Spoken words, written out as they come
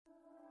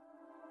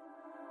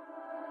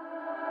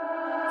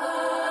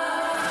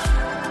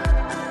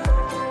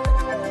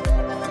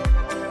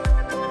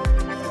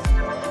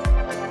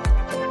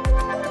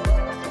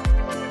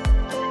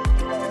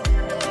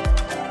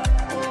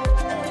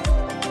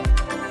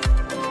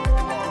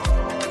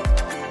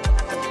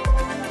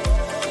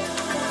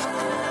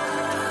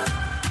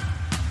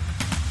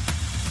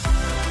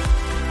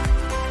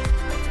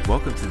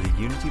Welcome to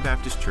the Unity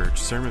Baptist Church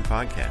Sermon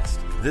Podcast.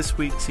 This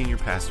week, Senior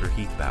Pastor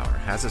Heath Bauer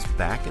has us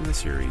back in the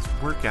series,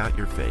 Work Out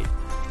Your Faith.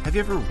 Have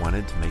you ever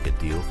wanted to make a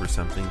deal for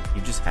something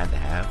you just had to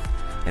have,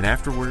 and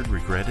afterward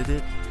regretted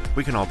it?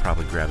 We can all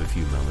probably grab a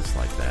few moments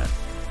like that.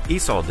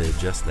 Esau did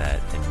just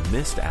that and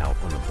missed out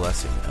on the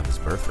blessing of his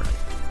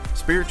birthright.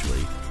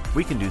 Spiritually,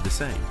 we can do the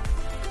same.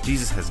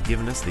 Jesus has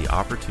given us the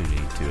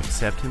opportunity to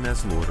accept Him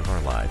as Lord of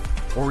our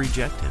life or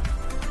reject Him.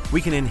 We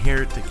can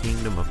inherit the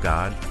kingdom of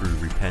God through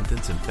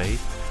repentance and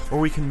faith, or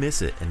we can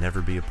miss it and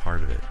never be a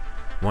part of it.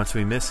 Once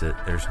we miss it,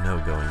 there's no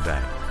going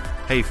back.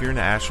 Hey, if you're in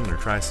the Ashland or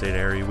Tri-State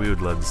area, we would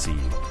love to see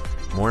you.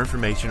 More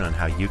information on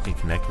how you can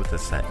connect with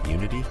us at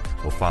Unity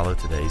will follow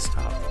today's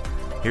talk.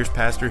 Here's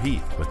Pastor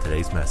Heath with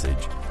today's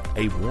message,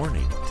 A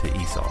Warning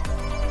to Esau.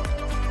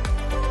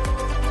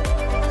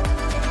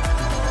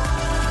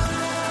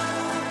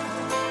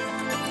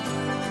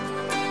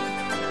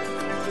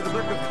 To the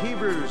book of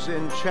Hebrews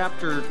in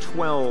chapter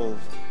 12.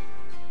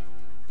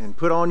 And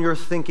put on your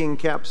thinking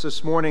caps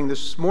this morning.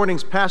 This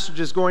morning's passage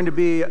is going to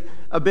be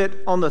a bit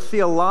on the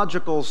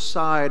theological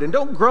side. And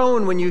don't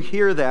groan when you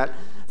hear that.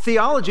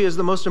 Theology is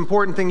the most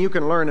important thing you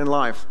can learn in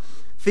life.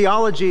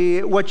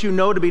 Theology, what you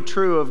know to be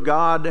true of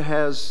God,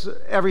 has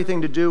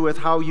everything to do with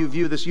how you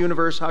view this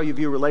universe, how you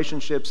view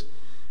relationships,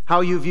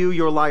 how you view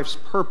your life's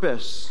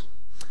purpose.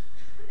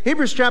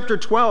 Hebrews chapter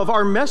 12,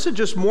 our message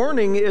this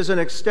morning is an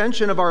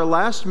extension of our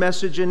last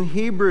message in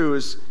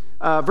Hebrews.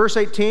 Verse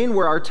 18,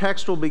 where our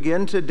text will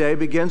begin today,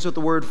 begins with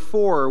the word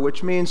for,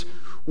 which means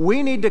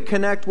we need to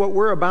connect what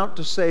we're about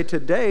to say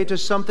today to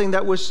something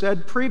that was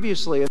said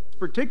previously. In this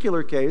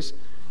particular case,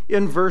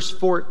 in verse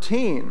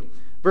 14.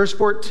 Verse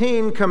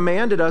 14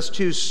 commanded us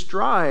to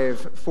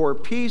strive for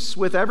peace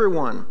with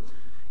everyone,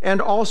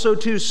 and also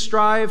to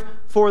strive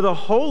for the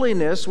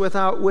holiness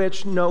without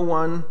which no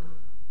one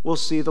will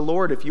see the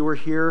Lord. If you were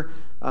here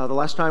the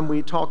last time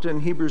we talked in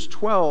Hebrews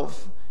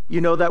 12, you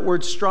know that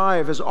word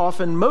strive is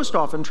most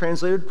often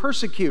translated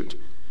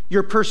persecute.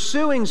 You're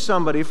pursuing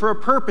somebody for a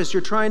purpose.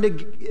 You're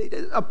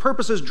a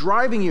purpose is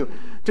driving you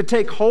to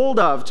take hold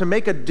of, to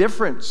make a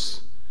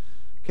difference.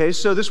 Okay,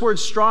 so this word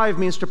strive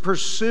means to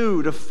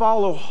pursue, to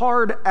follow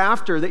hard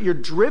after, that you're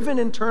driven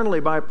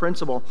internally by a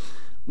principle.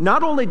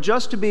 Not only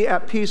just to be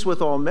at peace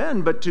with all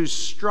men, but to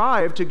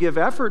strive, to give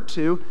effort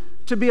to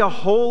be a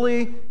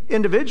holy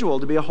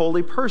individual, to be a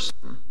holy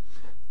person.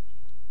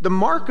 The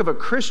mark of a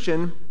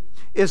Christian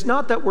is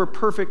not that we're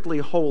perfectly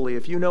holy.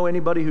 If you know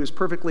anybody who's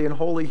perfectly and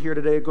holy here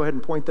today, go ahead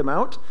and point them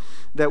out,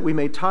 that we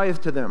may tithe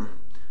to them.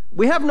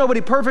 We have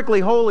nobody perfectly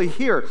holy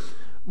here.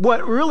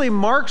 What really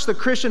marks the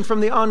Christian from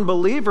the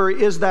unbeliever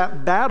is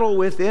that battle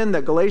within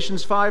that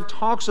Galatians 5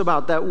 talks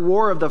about, that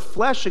war of the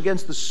flesh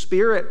against the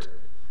spirit,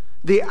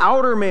 the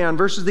outer man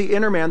versus the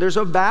inner man. There's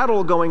a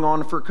battle going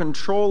on for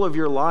control of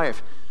your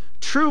life.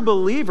 True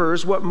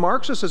believers, what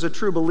marks us as a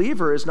true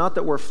believer is not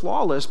that we're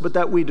flawless, but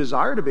that we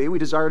desire to be. We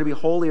desire to be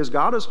holy as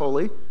God is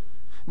holy.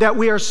 That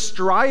we are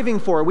striving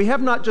for. We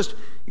have not just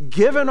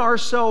given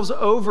ourselves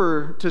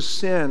over to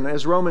sin,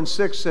 as Romans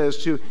 6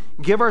 says, to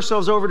give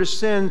ourselves over to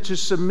sin, to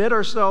submit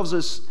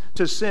ourselves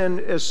to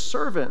sin as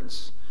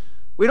servants.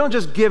 We don't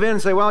just give in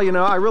and say, well,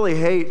 I really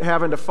hate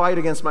having to fight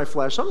against my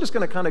flesh, so I'm just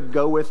going to kind of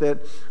go with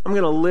it. I'm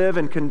going to live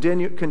in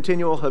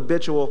continual,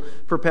 habitual,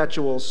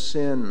 perpetual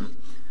sin.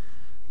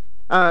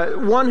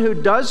 One who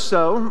does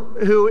so,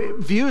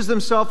 who views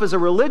themselves as a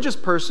religious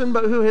person,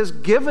 but who has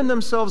given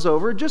themselves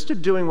over just to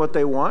doing what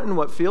they want and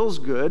what feels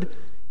good,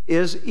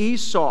 is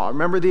Esau.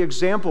 Remember the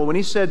example when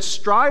he said,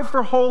 strive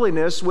for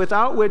holiness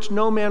without which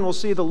no man will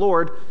see the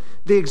Lord.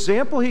 The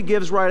example he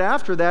gives right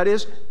after that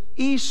is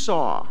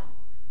Esau.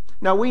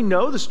 Now we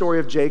know the story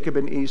of Jacob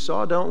and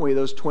Esau, don't we?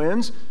 Those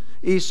twins.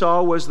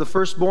 Esau was the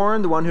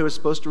firstborn, the one who was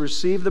supposed to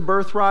receive the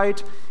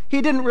birthright.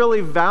 He didn't really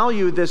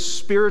value this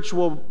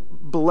spiritual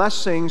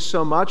blessing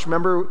so much.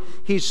 Remember,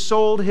 he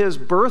sold his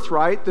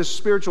birthright, this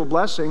spiritual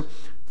blessing,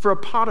 for a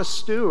pot of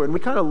stew. And we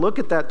kind of look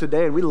at that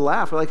today and we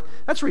laugh. We're like,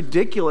 that's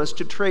ridiculous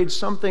to trade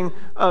something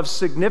of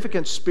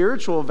significant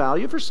spiritual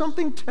value for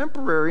something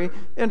temporary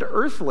and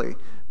earthly.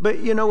 But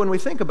when we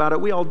think about it,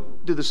 we all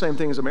do the same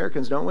thing as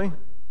Americans, don't we?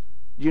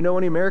 Do you know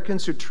any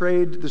Americans who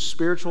trade the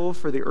spiritual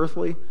for the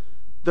earthly?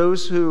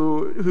 Those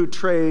who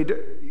trade,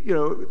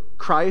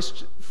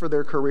 Christ for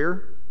their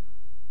career?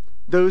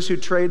 Those who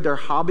trade their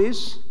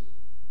hobbies,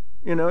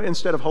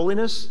 instead of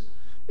holiness.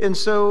 And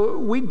so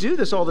we do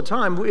this all the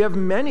time. We have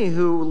many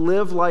who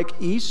live like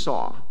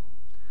Esau.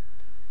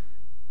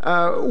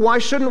 Why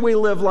shouldn't we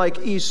live like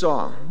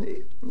Esau?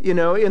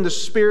 In the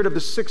spirit of the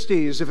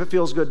 60s, if it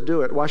feels good to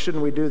do it. Why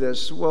shouldn't we do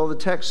this? Well, the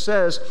text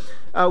says,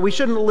 we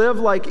shouldn't live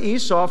like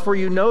Esau, for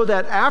you know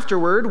that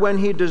afterward, when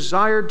he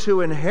desired to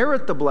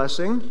inherit the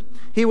blessing,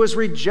 he was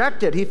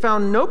rejected. He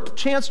found no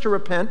chance to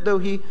repent, though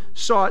he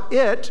sought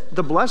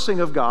the blessing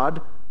of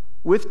God,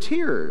 with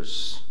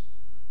tears.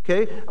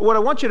 Okay, what I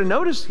want you to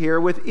notice here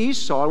with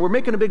Esau, and we're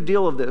making a big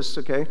deal of this,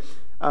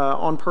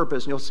 on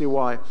purpose, and you'll see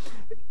why.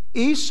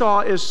 Esau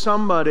is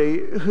somebody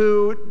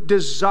who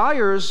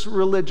desires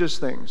religious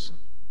things.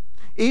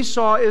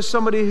 Esau is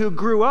somebody who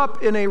grew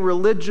up in a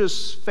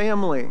religious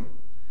family.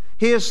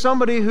 He is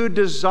somebody who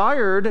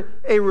desired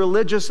a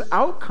religious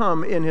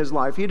outcome in his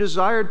life. He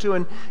desired to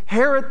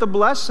inherit the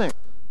blessing.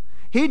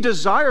 He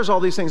desires all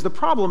these things. The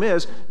problem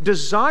is,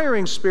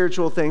 desiring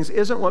spiritual things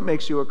isn't what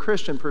makes you a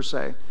Christian per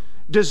se.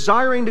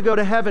 Desiring to go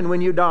to heaven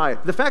when you die.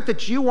 The fact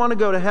that you want to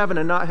go to heaven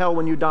and not hell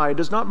when you die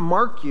does not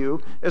mark you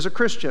as a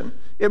Christian.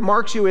 It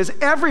marks you as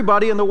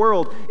everybody in the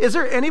world. Is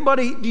there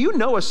anybody, do you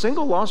know a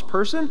single lost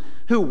person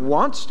who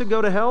wants to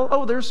go to hell?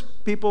 Oh, there's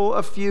people,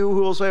 a few,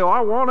 who will say, oh, I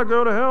want to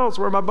go to hell. It's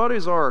where my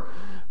buddies are.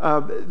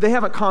 They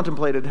haven't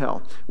contemplated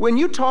hell. When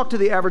you talk to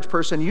the average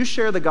person, you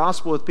share the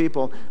gospel with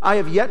people, I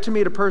have yet to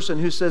meet a person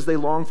who says they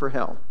long for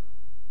hell.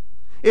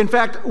 In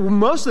fact,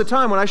 most of the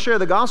time when I share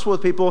the gospel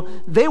with people,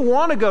 they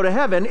want to go to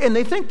heaven and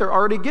they think they're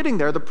already getting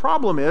there. The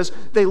problem is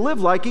they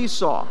live like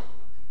Esau.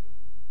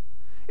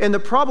 And the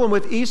problem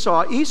with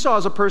Esau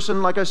is a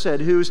person, like I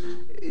said, who's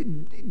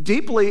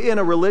deeply in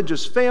a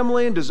religious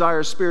family and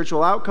desires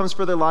spiritual outcomes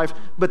for their life,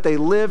 but they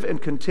live in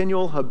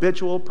continual,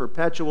 habitual,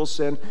 perpetual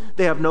sin.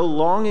 They have no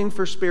longing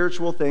for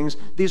spiritual things.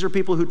 These are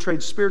people who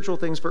trade spiritual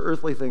things for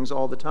earthly things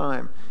all the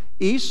time.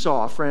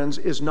 Esau, friends,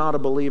 is not a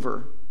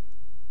believer.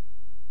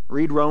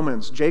 Read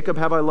Romans. Jacob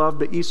have I loved,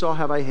 but Esau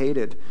have I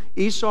hated.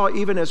 Esau,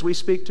 even as we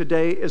speak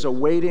today, is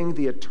awaiting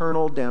the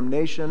eternal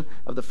damnation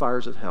of the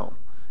fires of hell.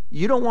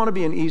 You don't want to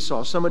be an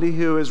Esau, somebody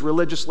who is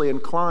religiously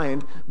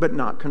inclined but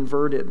not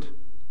converted.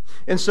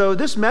 And so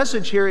this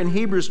message here in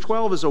Hebrews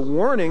 12 is a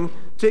warning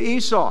to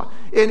Esau.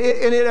 And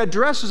it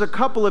addresses a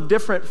couple of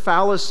different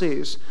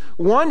fallacies.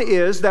 One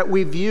is that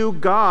we view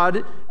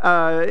God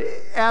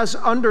as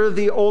under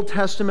the Old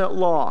Testament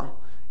law,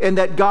 and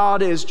that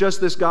God is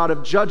just this God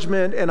of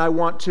judgment, and I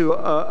want to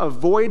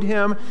avoid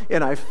him,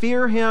 and I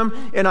fear him,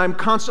 and I'm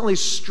constantly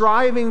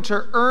striving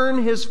to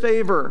earn his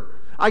favor.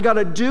 I got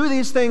to do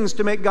these things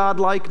to make God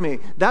like me.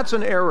 That's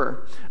an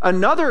error.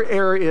 Another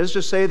error is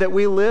to say that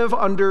we live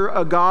under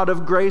a God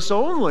of grace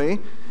only,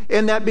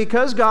 and that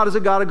because God is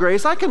a God of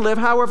grace, I can live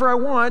however I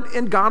want,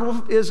 and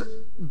God is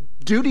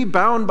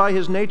duty-bound by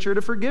his nature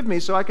to forgive me,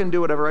 so I can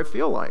do whatever I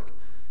feel like.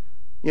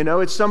 You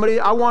know, it's somebody,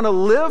 I want to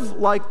live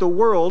like the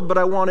world, but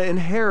I want to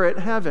inherit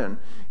heaven.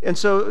 And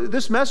so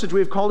this message,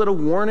 we've called it a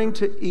warning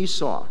to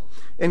Esau.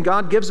 And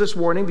God gives this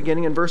warning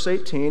beginning in verse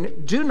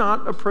 18, do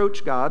not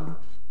approach God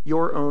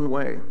your own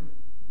way.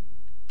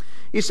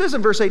 He says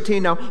in verse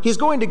 18, now he's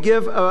going to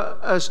give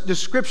a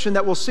description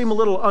that will seem a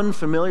little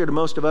unfamiliar to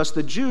most of us.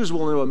 The Jews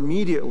will know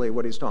immediately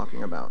what he's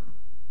talking about.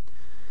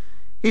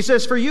 He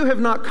says, for you have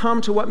not come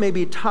to what may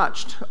be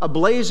touched, a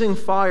blazing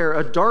fire,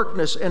 a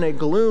darkness and a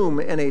gloom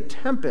and a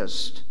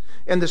tempest,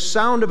 and the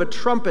sound of a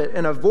trumpet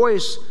and a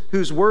voice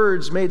whose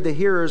words made the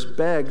hearers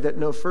beg that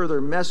no further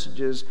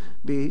messages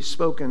be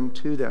spoken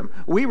to them.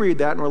 We read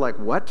that and we're like,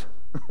 what?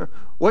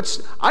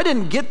 I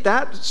didn't get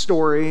that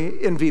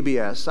story in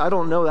VBS. I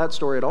don't know that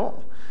story at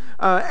all.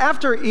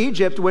 After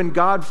Egypt, when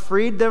God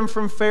freed them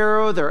from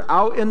Pharaoh, they're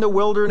out in the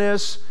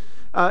wilderness.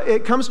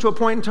 It comes to a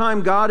point in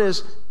time, God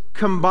is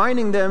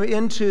combining them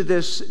into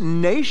this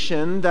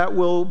nation that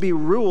will be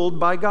ruled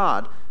by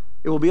God.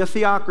 It will be a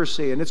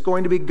theocracy, and it's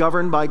going to be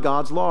governed by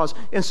God's laws.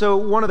 And so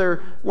one of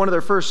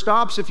their first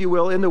stops, if you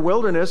will, in the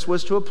wilderness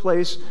was to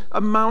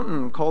a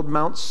mountain called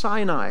Mount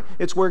Sinai.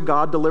 It's where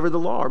God delivered the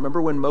law.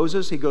 Remember when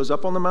Moses, he goes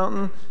up on the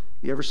mountain?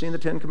 You ever seen the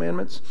Ten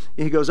Commandments?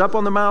 He goes up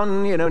on the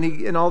mountain, you know,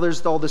 and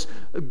there's all this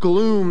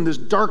gloom, this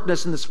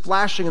darkness, and this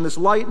flashing, and this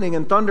lightning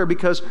and thunder,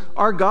 because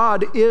our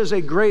God is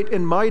a great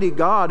and mighty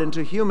God, and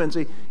to humans,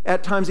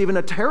 at times even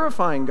a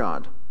terrifying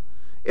God.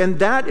 And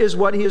that is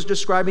what he is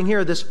describing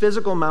here, this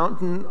physical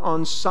mountain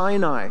on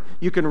Sinai.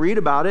 You can read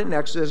about it in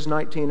Exodus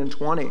 19 and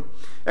 20.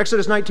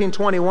 Exodus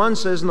 19:21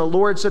 says, and the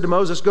Lord said to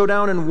Moses, go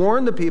down and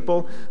warn the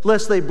people,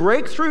 lest they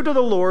break through to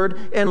the Lord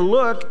and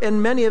look,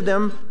 and many of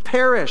them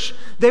perish.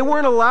 They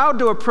weren't allowed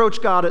to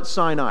approach God at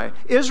Sinai.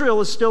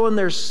 Israel is still in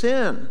their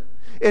sin.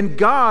 And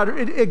God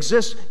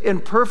exists in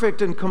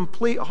perfect and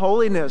complete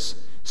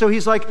holiness. So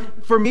he's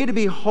like, for me to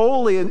be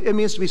holy, it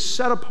means to be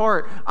set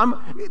apart.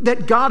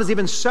 That God is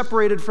even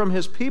separated from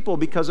his people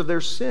because of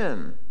their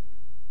sin.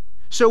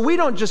 So we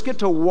don't just get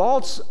to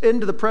waltz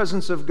into the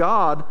presence of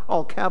God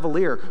all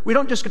cavalier. We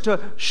don't just get to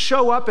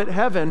show up at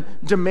heaven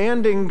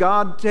demanding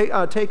God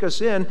take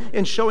us in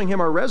and showing him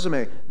our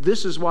resume.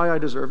 This is why I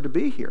deserve to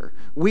be here.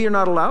 We are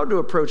not allowed to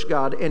approach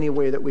God any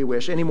way that we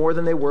wish, any more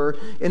than they were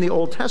in the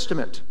Old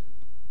Testament.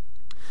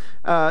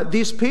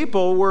 These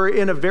people were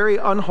in a very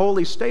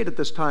unholy state at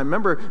this time.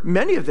 Remember,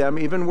 many of them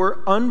even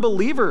were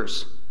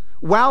unbelievers.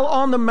 While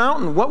on the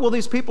mountain, what will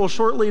these people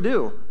shortly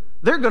do?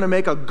 They're going to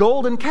make a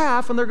golden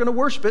calf and they're going to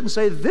worship it and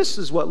say, this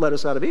is what led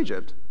us out of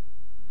Egypt.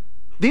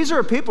 These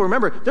are people,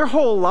 remember, their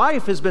whole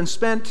life has been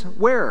spent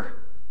where?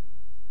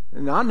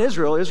 Not in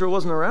Israel. Israel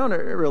wasn't around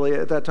really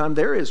at that time.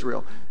 They're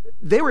Israel.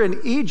 They were in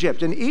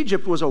Egypt, and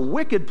Egypt was a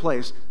wicked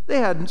place. They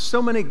had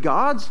so many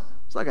gods.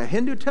 It's like a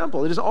Hindu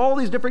temple. There's all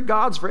these different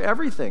gods for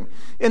everything.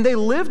 And they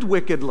lived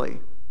wickedly.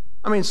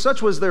 I mean,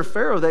 such was their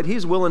Pharaoh that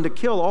he's willing to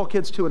kill all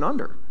kids 2 and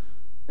under.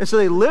 And so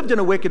they lived in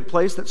a wicked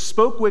place that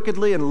spoke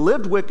wickedly and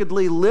lived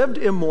wickedly, lived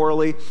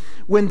immorally.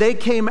 When they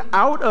came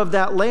out of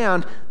that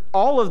land,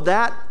 all of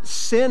that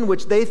sin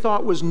which they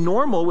thought was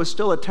normal was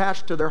still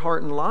attached to their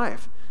heart and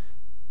life.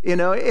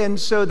 And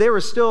so they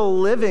were still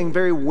living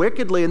very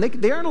wickedly, and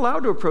they aren't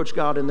allowed to approach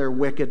God in their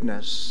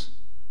wickedness.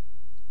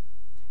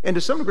 And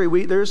to some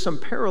degree, there's some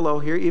parallel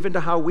here even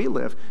to how we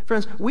live.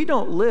 Friends, we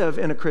don't live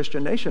in a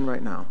Christian nation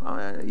right now.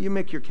 You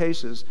make your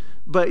cases.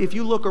 But if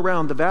you look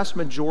around, the vast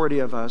majority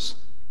of us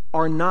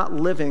are not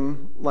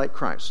living like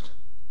Christ.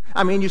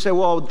 I mean, you say,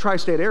 well,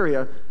 tri-state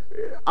area.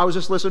 I was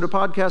just listening to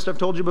a podcast I've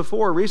told you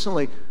before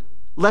recently.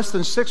 Less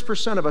than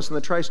 6% of us in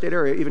the tri-state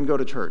area even go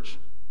to church.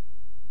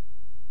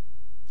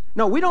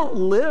 No, we don't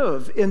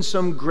live in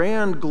some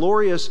grand,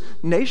 glorious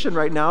nation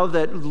right now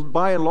that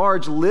by and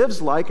large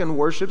lives like and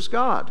worships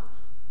God.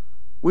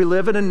 We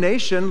live in a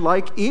nation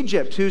like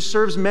Egypt who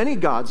serves many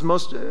gods,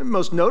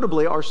 most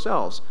notably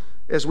ourselves,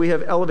 as we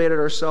have elevated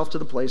ourselves to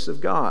the place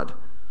of God.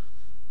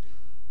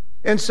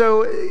 And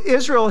so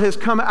Israel has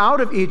come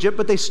out of Egypt,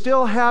 but they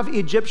still have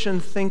Egyptian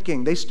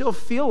thinking. They still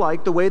feel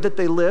like the way that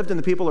they lived and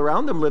the people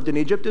around them lived in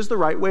Egypt is the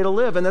right way to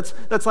live. And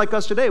that's like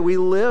us today. We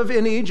live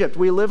in Egypt.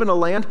 We live in a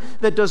land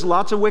that does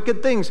lots of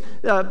wicked things,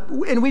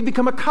 and we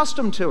become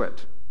accustomed to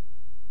it.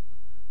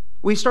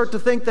 We start to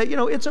think that,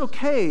 it's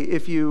okay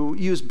if you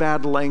use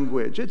bad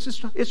language. It's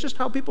just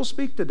how people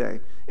speak today.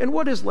 And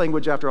what is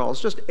language after all?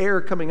 It's just air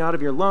coming out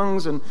of your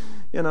lungs, and,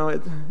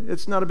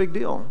 it's not a big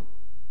deal.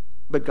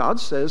 But God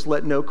says,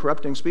 let no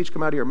corrupting speech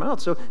come out of your mouth.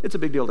 So it's a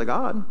big deal to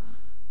God.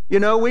 We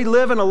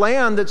live in a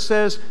land that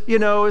says,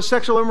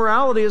 sexual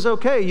immorality is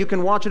okay. You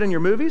can watch it in your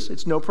movies.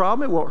 It's no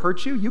problem. It won't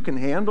hurt you. You can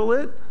handle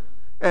it.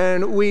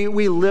 And we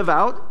live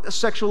out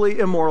sexually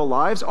immoral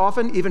lives.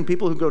 Often, even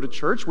people who go to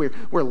church,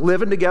 we're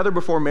living together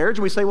before marriage.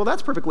 And we say, well,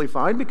 that's perfectly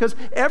fine because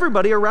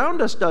everybody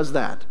around us does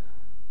that.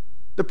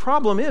 The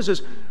problem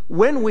is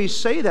when we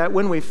say that,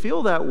 when we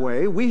feel that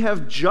way, we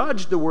have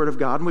judged the Word of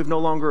God and we've no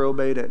longer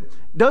obeyed it.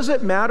 Does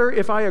it matter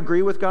if I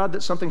agree with God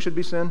that something should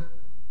be sin?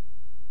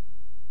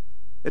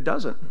 It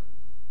doesn't.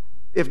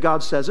 If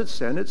God says it's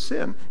sin, it's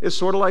sin. It's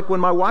sort of like when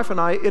my wife and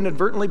I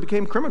inadvertently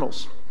became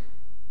criminals.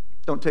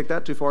 Don't take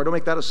that too far. Don't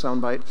make that a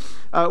soundbite.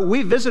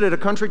 We visited a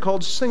country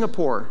called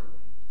Singapore.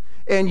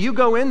 And you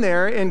go in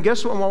there, and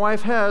guess what my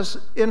wife has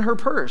in her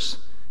purse?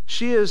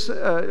 She is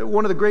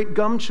one of the great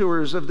gum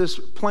chewers of this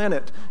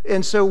planet.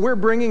 And so we're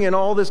bringing in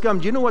all this gum.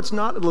 Do you know what's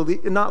not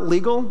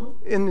legal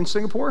in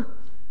Singapore?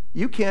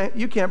 You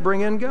can't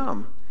bring in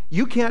gum.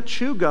 You can't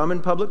chew gum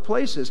in public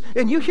places.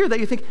 And you hear that,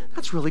 you think,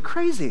 that's really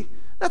crazy.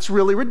 That's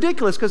really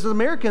ridiculous, because as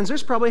Americans,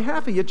 there's probably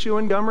half of you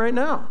chewing gum right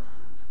now.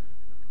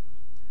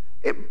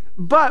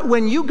 But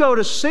when you go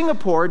to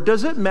Singapore,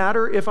 does it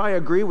matter if I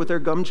agree with their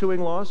gum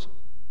chewing laws?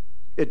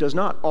 It does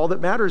not. All that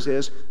matters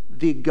is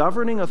the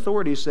governing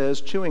authority says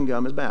chewing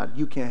gum is bad.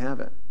 You can't have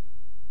it.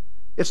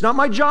 It's not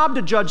my job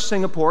to judge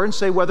Singapore and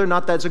say whether or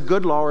not that's a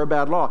good law or a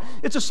bad law.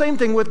 It's the same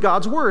thing with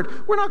God's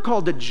word. We're not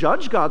called to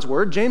judge God's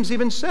word. James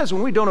even says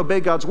when we don't obey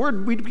God's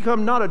word, we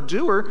become not a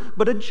doer,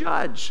 but a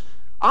judge.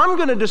 I'm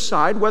going to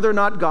decide whether or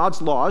not God's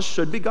laws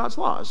should be God's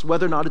laws,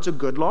 whether or not it's a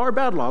good law or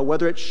bad law,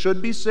 whether it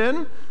should be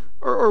sin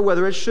or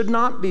whether it should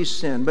not be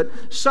sin. But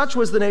such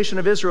was the nation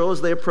of Israel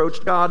as they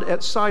approached God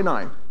at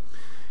Sinai.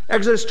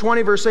 Exodus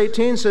 20, verse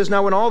 18 says,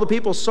 now when all the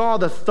people saw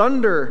the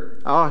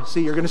thunder,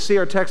 you're going to see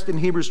our text in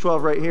Hebrews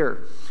 12 right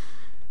here.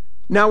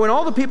 Now when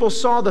all the people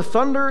saw the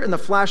thunder and the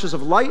flashes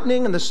of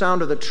lightning and the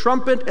sound of the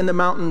trumpet and the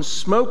mountains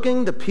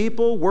smoking, the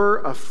people were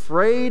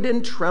afraid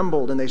and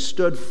trembled, and they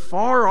stood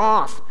far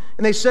off.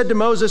 And they said to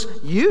Moses,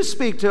 you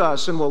speak to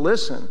us and we'll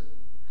listen.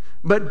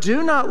 But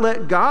do not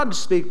let God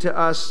speak to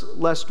us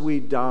lest we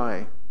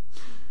die.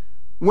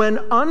 When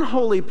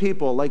unholy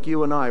people like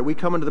you and I, we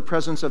come into the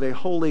presence of a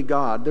holy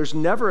God, there's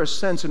never a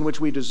sense in which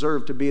we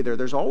deserve to be there.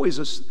 There's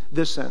always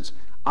this sense,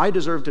 I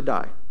deserve to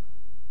die.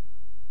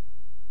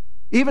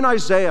 Even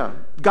Isaiah,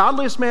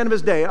 godliest man of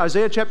his day,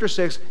 Isaiah chapter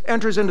 6,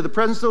 enters into the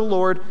presence of the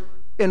Lord,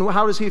 and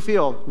how does he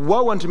feel?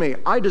 Woe unto me,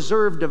 I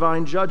deserve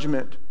divine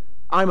judgment.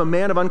 I'm a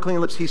man of unclean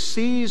lips. He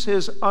sees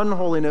his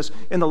unholiness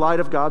in the light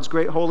of God's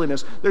great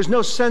holiness. There's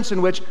no sense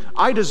in which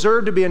I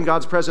deserve to be in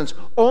God's presence,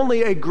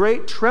 only a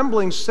great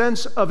trembling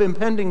sense of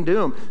impending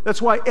doom.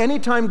 That's why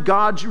anytime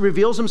God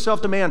reveals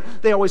himself to man,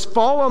 they always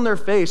fall on their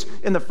face,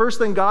 and the first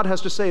thing God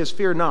has to say is,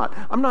 fear not.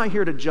 I'm not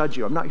here to judge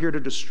you. I'm not here to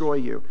destroy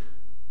you.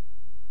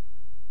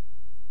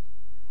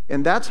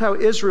 And that's how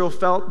Israel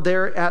felt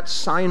there at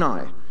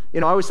Sinai. I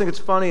always think it's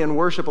funny in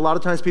worship. A lot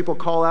of times people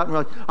call out and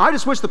are like, I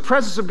just wish the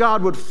presence of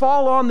God would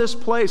fall on this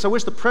place. I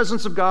wish the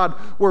presence of God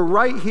were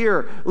right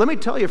here. Let me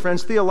tell you,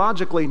 friends,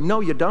 theologically, no,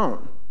 you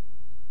don't.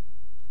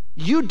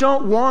 You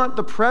don't want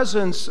the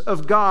presence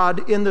of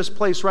God in this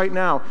place right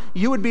now.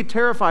 You would be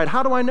terrified.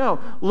 How do I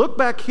know? Look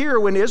back here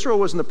when Israel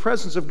was in the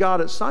presence of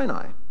God at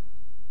Sinai.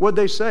 What'd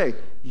they say?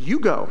 You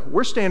go.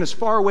 We're staying as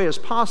far away as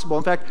possible.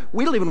 In fact,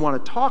 we don't even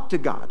want to talk to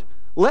God.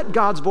 Let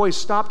God's voice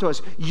stop to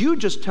us. You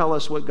just tell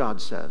us what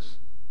God says.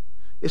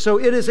 So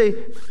it is a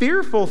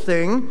fearful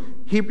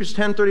thing, Hebrews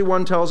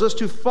 10:31 tells us,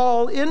 to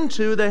fall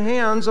into the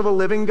hands of a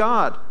living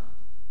God.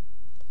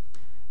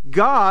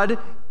 God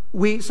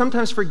we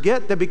sometimes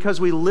forget that because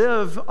we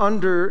live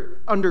under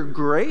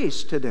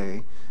grace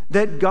today,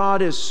 that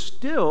God is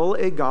still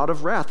a God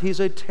of wrath. He's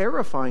a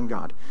terrifying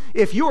God.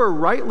 If you are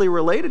rightly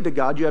related to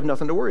God, you have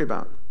nothing to worry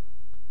about.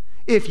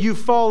 If you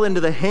fall into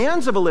the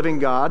hands of a living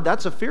God,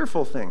 that's a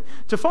fearful thing.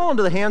 To fall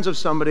into the hands of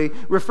somebody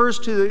refers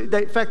to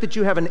the fact that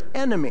you have an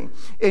enemy.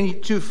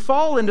 And to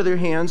fall into their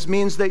hands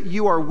means that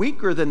you are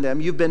weaker than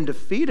them, you've been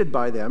defeated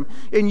by them,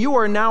 and you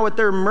are now at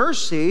their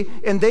mercy,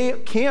 and they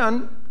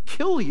can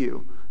kill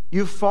you.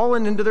 You've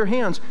fallen into their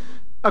hands.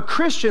 A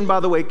Christian,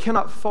 by the way,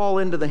 cannot fall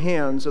into the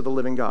hands of the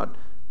living God,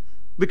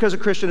 because a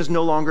Christian is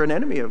no longer an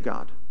enemy of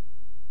God.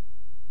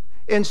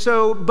 And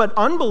so, but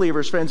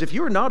unbelievers, friends, if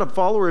you are not a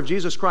follower of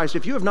Jesus Christ,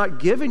 if you have not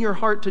given your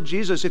heart to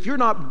Jesus, if you're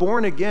not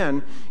born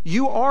again,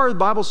 you are, the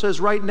Bible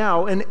says right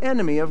now, an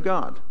enemy of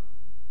God.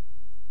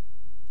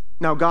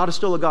 Now, God is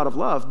still a God of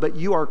love, but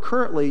you are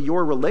currently,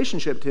 your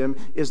relationship to him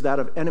is that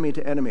of enemy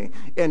to enemy.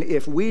 And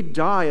if we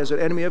die as an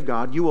enemy of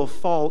God, you will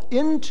fall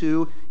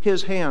into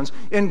his hands,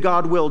 and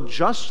God will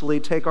justly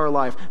take our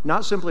life,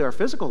 not simply our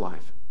physical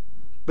life,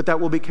 but that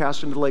will be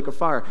cast into the lake of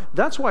fire.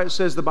 That's why it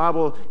says the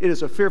Bible, it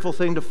is a fearful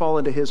thing to fall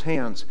into his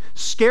hands.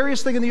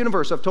 Scariest thing in the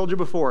universe, I've told you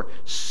before,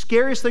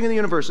 scariest thing in the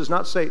universe is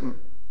not Satan.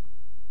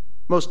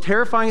 Most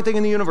terrifying thing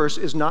in the universe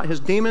is not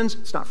his demons,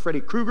 it's not Freddy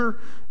Krueger,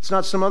 it's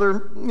not some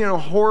other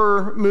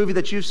horror movie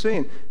that you've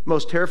seen.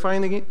 Most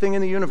terrifying thing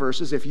in the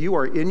universe is if you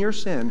are in your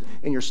sin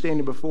and you're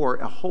standing before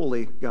a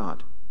holy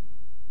God.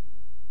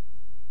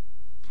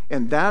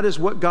 And that is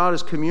what God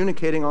is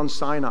communicating on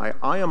Sinai.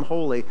 I am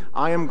holy,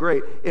 I am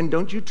great, and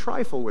don't you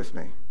trifle with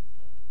me.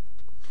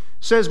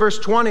 Says verse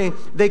 20,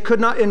 they could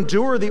not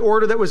endure the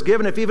order that was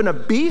given. If even a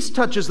beast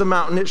touches the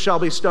mountain, it shall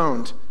be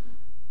stoned.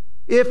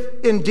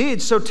 If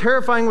indeed so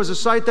terrifying was the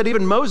sight that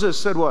even Moses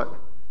said what?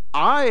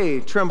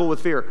 I tremble with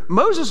fear.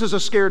 Moses is a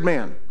scared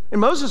man, and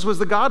Moses was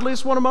the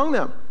godliest one among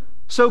them.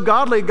 So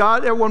godly,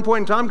 God, at one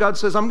point in time, God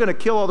says, I'm going to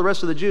kill all the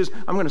rest of the Jews.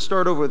 I'm going to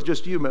start over with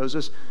just you,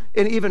 Moses.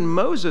 And even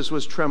Moses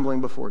was trembling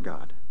before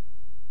God.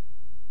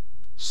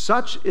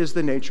 Such is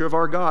the nature of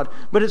our God.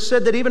 But it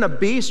said that even a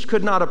beast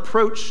could not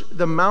approach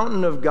the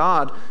mountain of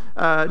God.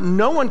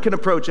 No one can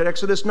approach it.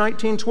 Exodus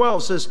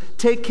 19:12 says,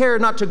 take care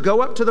not to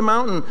go up to the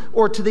mountain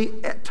or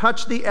to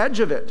touch the edge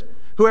of it.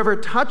 Whoever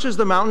touches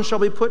the mountain shall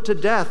be put to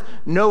death.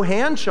 No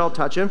hand shall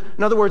touch him.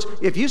 In other words,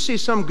 if you see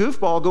some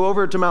goofball go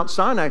over to Mount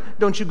Sinai,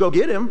 don't you go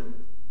get him.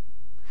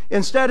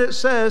 Instead, it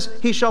says,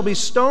 he shall be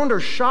stoned or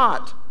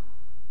shot.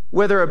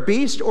 Whether a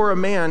beast or a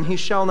man, he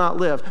shall not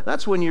live.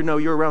 That's when you know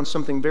you're around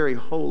something very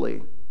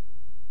holy.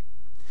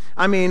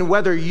 I mean,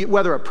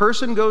 whether a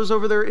person goes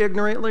over there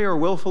ignorantly or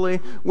willfully,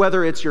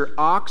 whether it's your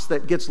ox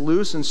that gets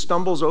loose and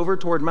stumbles over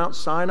toward Mount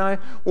Sinai,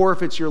 or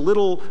if it's your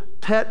little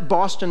pet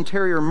Boston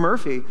Terrier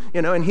Murphy,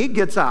 and he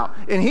gets out,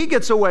 and he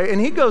gets away, and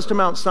he goes to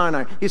Mount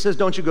Sinai. He says,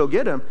 don't you go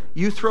get him.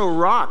 You throw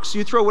rocks,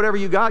 you throw whatever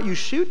you got, you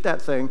shoot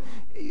that thing,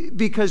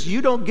 because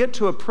you don't get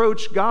to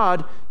approach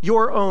God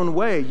your own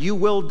way. You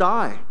will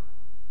die.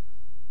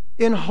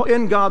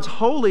 In God's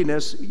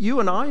holiness, you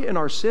and I, in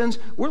our sins,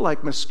 we're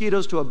like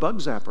mosquitoes to a bug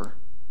zapper.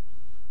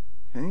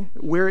 Okay?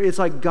 Where it's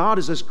like God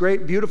is this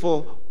great,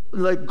 beautiful,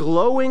 like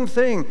glowing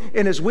thing.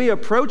 And as we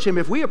approach him,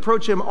 if we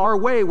approach him our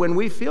way when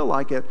we feel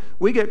like it,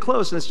 we get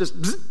close and it's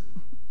just bzz,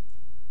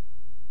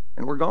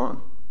 and we're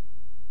gone.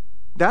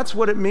 That's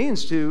what it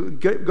means to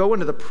go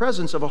into the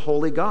presence of a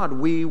holy God.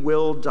 We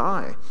will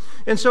die.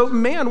 And so,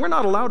 we're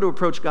not allowed to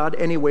approach God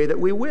any way that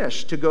we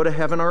wish, to go to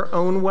heaven our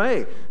own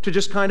way, to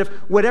just kind of,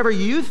 whatever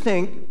you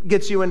think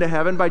gets you into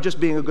heaven by just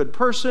being a good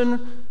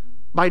person,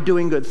 by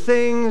doing good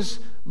things,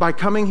 by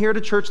coming here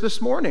to church this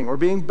morning, or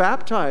being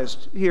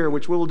baptized here,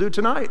 which we will do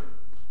tonight,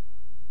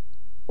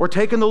 or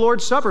taking the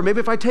Lord's Supper. Maybe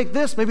if I take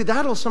this, maybe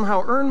that'll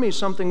somehow earn me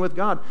something with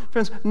God.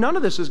 Friends, none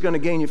of this is going to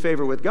gain you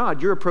favor with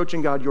God. You're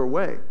approaching God your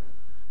way.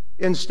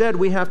 Instead,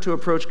 we have to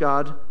approach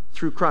God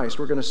through Christ.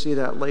 We're going to see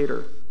that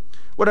later.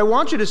 What I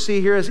want you to see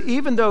here is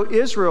even though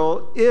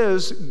Israel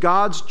is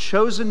God's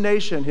chosen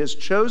nation, his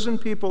chosen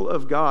people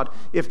of God,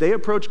 if they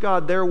approach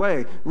God their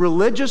way,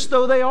 religious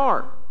though they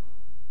are,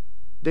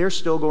 they're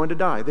still going to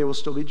die. They will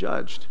still be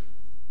judged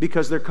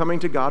because they're coming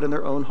to God in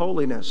their own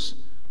holiness.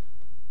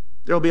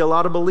 There will be a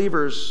lot of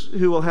believers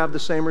who will have the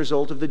same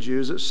result of the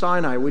Jews at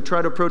Sinai. We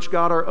try to approach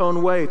God our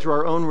own way through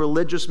our own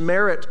religious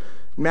merit.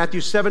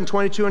 Matthew 7,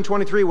 22 and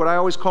 23, what I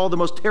always call the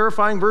most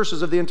terrifying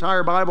verses of the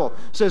entire Bible,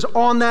 says,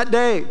 on that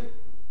day.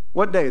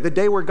 What day? The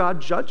day where God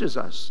judges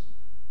us.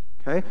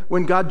 Okay?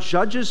 When God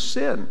judges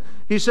sin.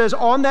 He says,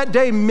 on that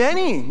day,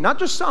 many, not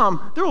just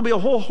some, there will be a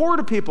whole horde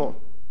of people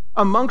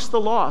amongst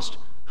the lost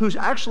who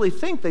actually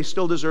think they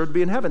still deserve to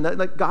be in heaven,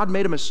 that God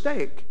made a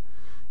mistake.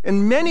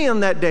 And many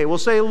on that day will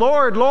say,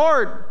 Lord,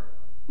 Lord.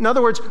 In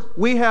other words,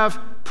 we have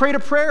prayed a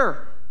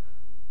prayer.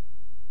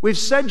 We've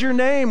said your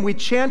name. We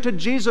chanted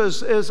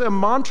Jesus as a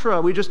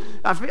mantra.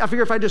 I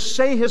figure if I just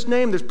say his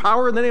name, there's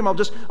power in the name. I'll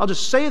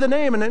just say the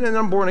name and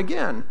I'm born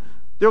again.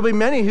 There'll be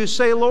many who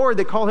say Lord.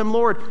 They call him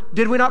Lord.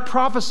 Did we not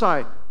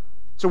prophesy?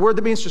 It's a word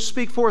that means to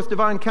speak forth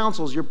divine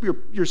counsels.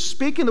 You're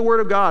speaking the word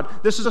of God.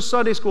 This is a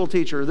Sunday school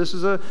teacher. This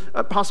is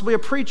possibly a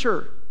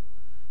preacher.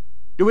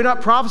 Did we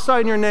not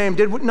prophesy in your name?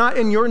 Did we not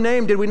in your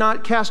name did we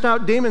not cast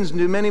out demons and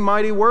do many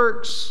mighty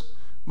works?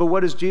 But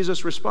what is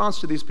Jesus' response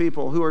to these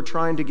people who are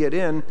trying to get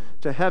in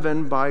to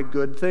heaven by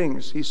good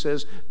things? He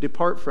says,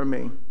 depart from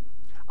me.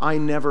 I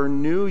never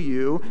knew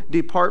you.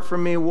 Depart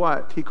from me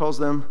what? He calls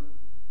them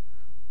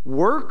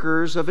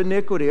workers of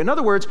iniquity. In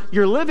other words,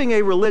 you're living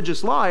a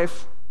religious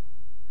life,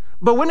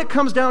 but when it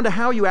comes down to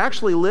how you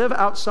actually live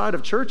outside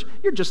of church,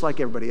 you're just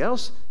like everybody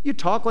else. You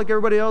talk like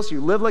everybody else.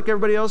 You live like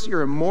everybody else.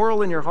 You're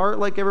immoral in your heart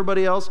like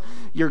everybody else.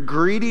 You're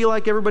greedy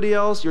like everybody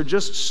else. You're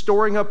just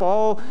storing up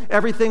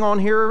everything on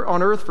here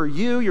on earth for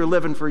you. You're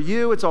living for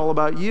you. It's all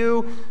about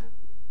you.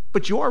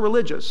 But you are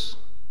religious.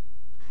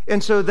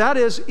 And so that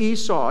is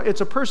Esau.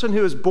 It's a person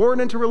who is born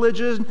into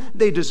religion.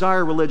 They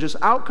desire religious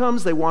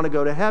outcomes. They want to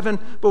go to heaven.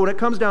 But when it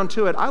comes down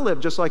to it, I live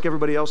just like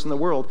everybody else in the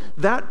world.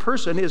 That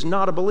person is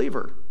not a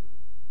believer.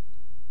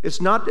 It's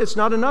not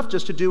enough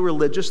just to do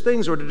religious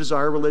things or to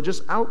desire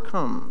religious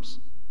outcomes.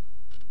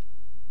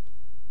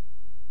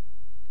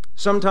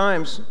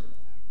 Sometimes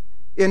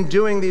in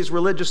doing these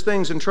religious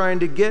things and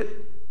trying to get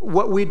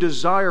what we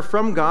desire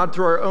from God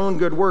through our own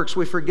good works,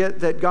 we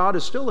forget that God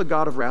is still a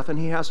God of wrath and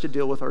he has to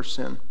deal with our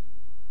sin.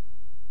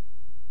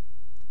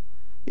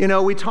 You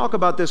know, we talk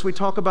about this,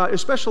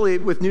 especially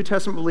with New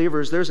Testament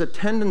believers, there's a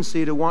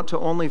tendency to want to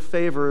only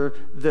favor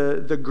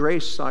the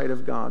grace side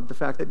of God, the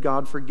fact that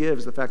God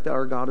forgives, the fact that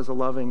our God is a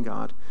loving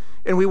God.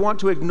 And we want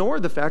to ignore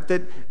the fact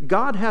that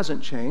God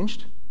hasn't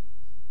changed.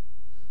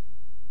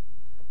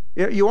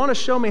 You want to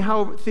show me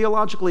how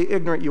theologically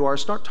ignorant you are,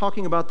 start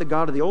talking about the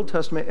God of the Old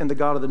Testament and the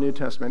God of the New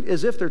Testament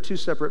as if they're two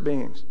separate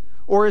beings,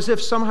 or as if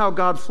somehow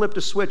God flipped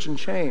a switch and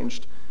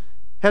changed.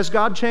 Has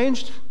God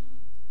changed?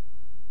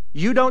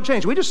 You don't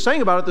change. We just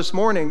sang about it this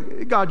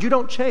morning. God, you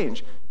don't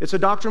change. It's a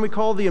doctrine we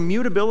call the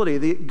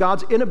immutability,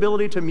 God's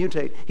inability to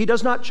mutate. He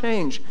does not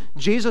change.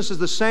 Jesus is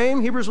the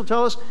same, Hebrews will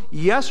tell us,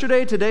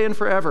 yesterday, today, and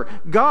forever.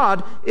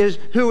 God,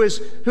 who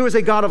is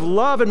a God of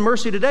love and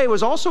mercy today,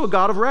 was also a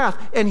God of wrath,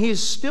 and he's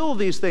still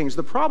these things.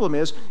 The problem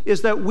is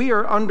that we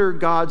are under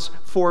God's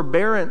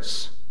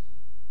forbearance.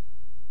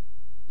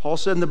 Paul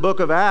said in the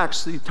book of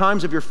Acts, the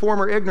times of your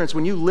former ignorance,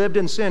 when you lived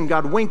in sin,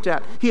 God winked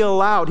at, he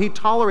allowed, he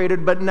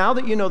tolerated, but now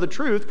that you know the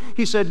truth,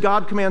 he said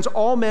God commands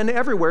all men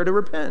everywhere to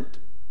repent.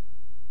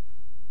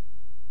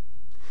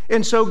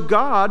 And so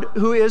God,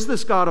 who is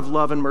this God of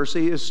love and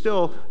mercy, is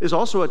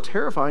also a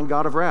terrifying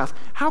God of wrath.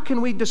 How can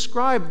we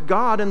describe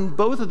God in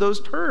both of those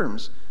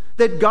terms?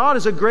 That God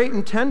is a great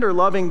and tender,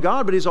 loving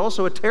God, but he's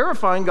also a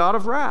terrifying God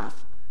of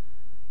wrath.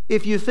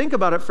 If you think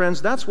about it,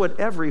 friends, that's what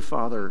every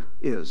father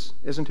is,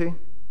 isn't he?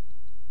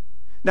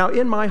 Now,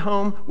 in my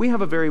home, we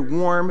have a very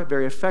warm,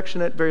 very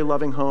affectionate, very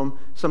loving home.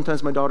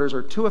 Sometimes my daughters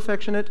are too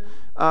affectionate.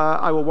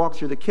 I will walk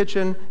through the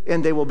kitchen,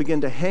 and they will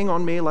begin to hang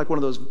on me like one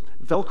of those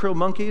Velcro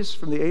monkeys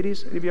from the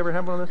 80s. Have you ever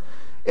had one of those?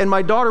 And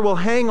my daughter will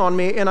hang on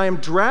me, and I am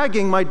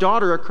dragging my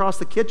daughter across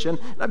the kitchen.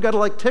 And I've got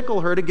to tickle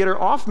her to get her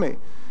off me.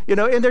 You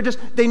know, and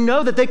they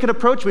know that they can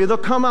approach me. They'll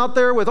come out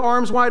there with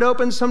arms wide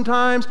open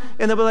sometimes,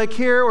 and they'll be like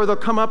here, or they'll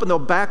come up and they'll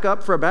back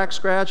up for a back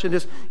scratch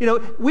and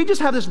we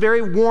just have this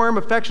very warm,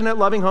 affectionate,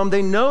 loving home.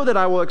 They know that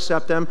I will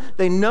accept them.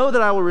 They know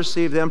that I will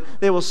receive them.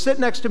 They will sit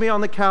next to me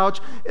on the couch,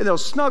 and they'll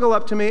snuggle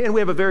up to me, and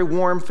we have a very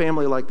warm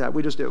family like that.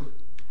 We just do.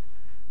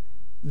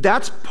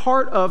 That's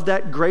part of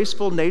that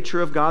graceful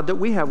nature of God that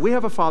we have. We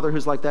have a Father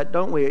who's like that,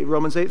 don't we?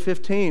 Romans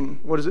 8:15.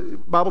 What is it? The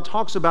Bible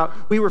talks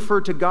about, we refer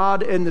to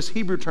God in this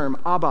Hebrew term,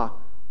 Abba.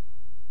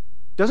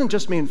 Doesn't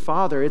just mean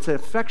father. It's an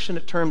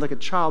affectionate term like a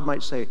child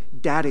might say,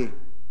 daddy.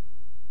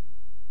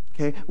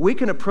 Okay? We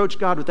can approach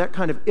God with that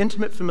kind of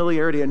intimate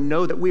familiarity and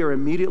know that we are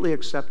immediately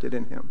accepted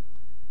in him.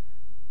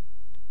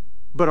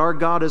 But our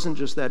God isn't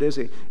just that, is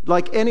he?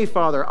 Like any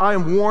father, I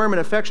am warm and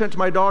affectionate to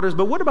my daughters,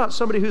 but what about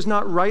somebody who's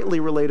not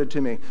rightly related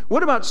to me?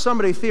 What about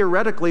somebody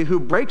theoretically who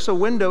breaks a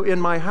window in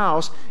my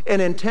house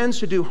and intends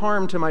to do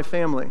harm to my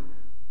family?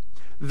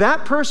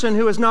 That person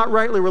who is not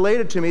rightly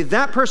related to me,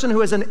 that person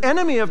who is an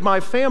enemy of my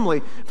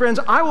family, friends,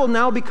 I will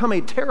now become a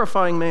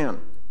terrifying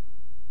man.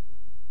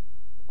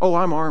 Oh,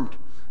 I'm armed.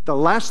 The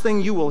last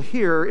thing you will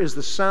hear is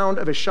the sound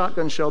of a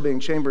shotgun shell being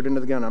chambered into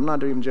the gun. I'm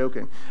not even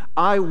joking.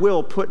 I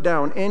will put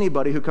down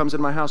anybody who comes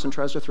in my house and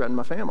tries to threaten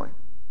my family.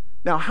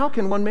 Now, how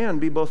can one man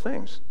be both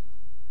things?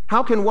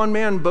 How can one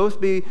man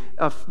both be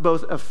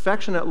both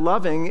affectionate,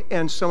 loving,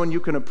 and someone you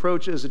can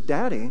approach as a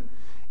daddy,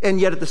 and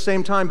yet at the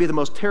same time be the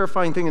most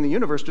terrifying thing in the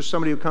universe to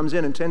somebody who comes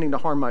in intending to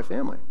harm my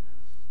family?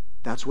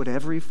 That's what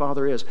every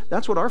father is.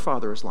 That's what our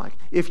Father is like.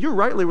 If you're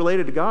rightly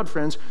related to God,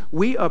 friends,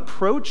 we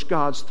approach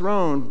God's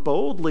throne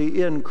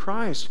boldly in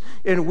Christ,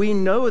 and we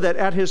know that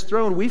at his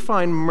throne we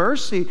find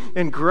mercy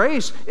and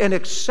grace and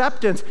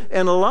acceptance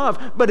and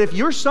love. But if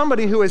you're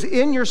somebody who is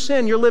in your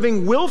sin, you're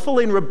living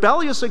willfully and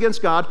rebellious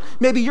against God,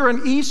 maybe you're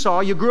an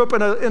Esau, you grew up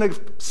in a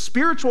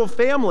spiritual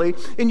family,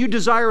 and you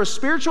desire a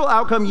spiritual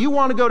outcome, you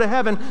want to go to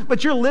heaven,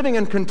 but you're living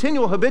in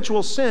continual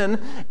habitual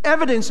sin,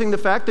 evidencing the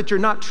fact that you're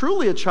not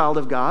truly a child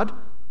of God.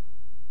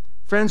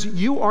 Friends,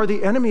 you are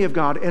the enemy of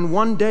God, and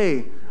one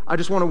day I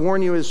just want to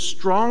warn you, as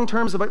strong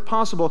terms as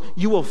possible,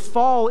 you will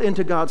fall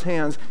into God's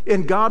hands,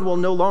 and God will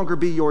no longer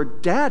be your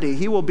daddy.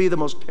 He will be the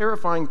most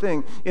terrifying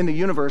thing in the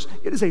universe.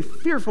 It is a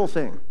fearful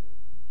thing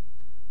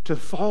to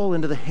fall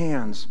into the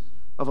hands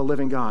of a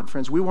living God.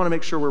 Friends, we want to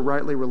make sure we're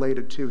rightly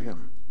related to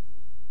him.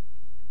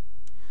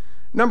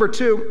 Number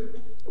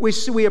two,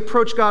 we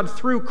approach God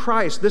through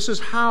Christ. This is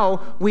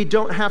how we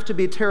don't have to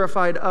be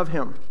terrified of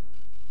him.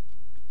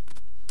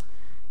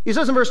 He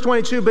says in verse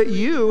 22, but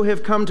you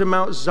have come to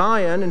Mount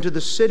Zion and to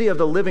the city of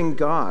the living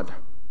God.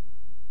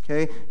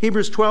 Okay?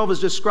 Hebrews 12 is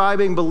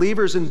describing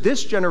believers in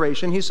this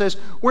generation. He says,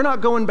 we're not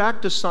going back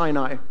to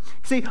Sinai.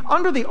 See,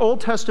 under the Old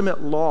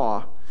Testament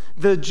law,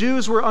 the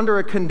Jews were under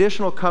a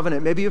conditional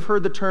covenant. Maybe you've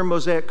heard the term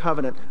Mosaic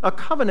covenant. A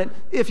covenant,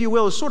 if you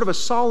will, is sort of a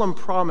solemn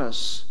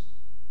promise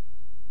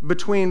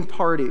between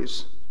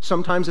parties.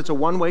 Sometimes it's a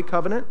one-way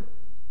covenant,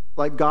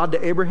 like God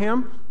to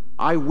Abraham.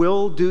 I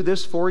will do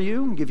this for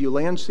you, give you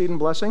land, seed, and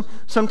blessing.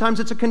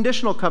 Sometimes it's a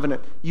conditional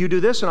covenant. You do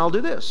this and I'll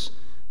do this.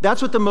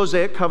 That's what the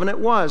Mosaic covenant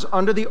was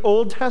under the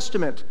Old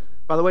Testament.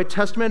 By the way,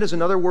 testament is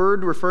another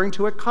word referring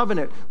to a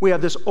covenant. We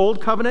have this Old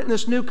Covenant and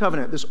this New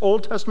Covenant, this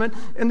Old Testament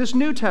and this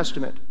New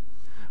Testament.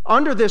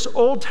 Under this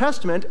Old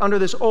Testament, under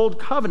this Old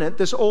Covenant,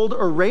 this old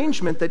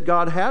arrangement that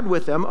God had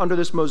with them under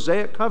this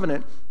Mosaic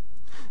covenant,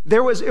 it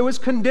was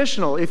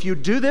conditional. If you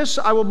do this,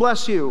 I will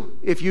bless you.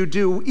 If you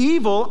do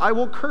evil, I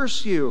will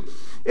curse you.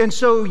 And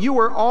so you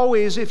were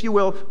always, if you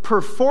will,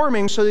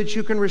 performing so that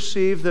you can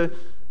receive the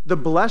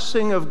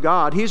blessing of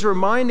God. He's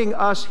reminding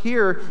us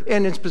here,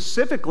 and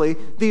specifically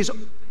these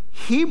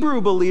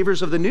Hebrew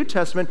believers of the New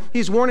Testament,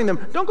 he's warning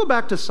them, don't go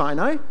back to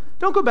Sinai.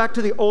 Don't go back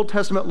to the Old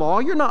Testament law.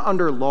 You're not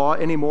under law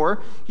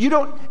anymore. You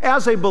don't,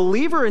 as a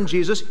believer in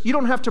Jesus, you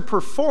don't have to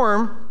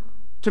perform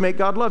to make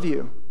God love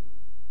you.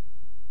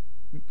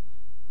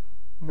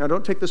 Now,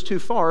 don't take this too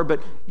far,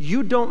 but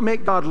you don't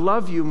make God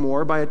love you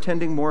more by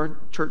attending more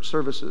church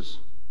services.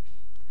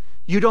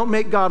 You don't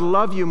make God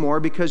love you more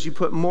because you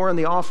put more in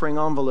the offering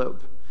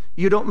envelope.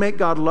 You don't make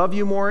God love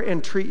you more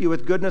and treat you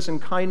with goodness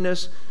and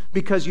kindness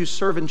because you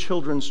serve in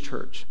children's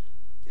church.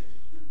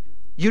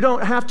 You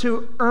don't have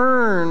to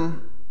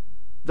earn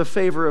the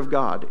favor of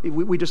God.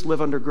 We just live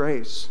under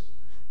grace.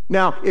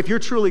 Now, if you're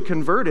truly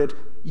converted,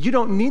 you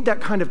don't need that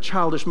kind of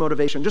childish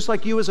motivation. Just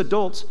like you as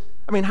adults,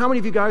 I mean, how many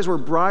of you guys were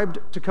bribed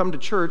to come to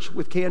church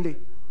with candy?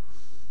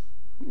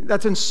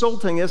 That's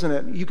insulting, isn't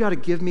it? You got to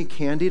give me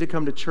candy to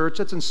come to church?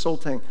 That's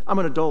insulting. I'm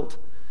an adult.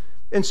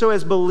 And so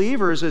as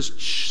believers, as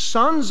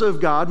sons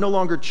of God, no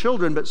longer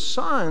children, but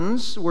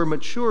sons, we're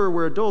mature,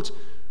 we're adults,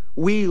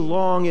 we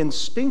long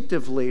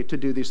instinctively to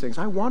do these things.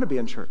 I want to be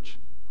in church.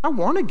 I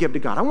want to give to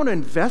God. I want to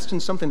invest in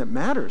something that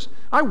matters.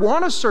 I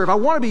want to serve. I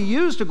want to be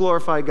used to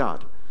glorify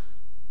God.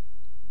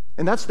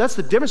 And that's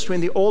the difference between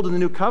the old and the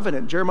new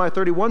covenant. Jeremiah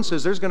 31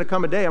 says there's going to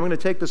come a day I'm going to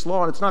take this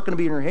law and it's not going to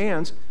be in your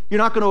hands. You're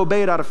not going to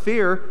obey it out of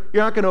fear.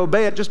 You're not going to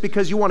obey it just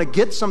because you want to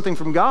get something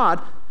from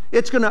God.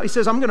 He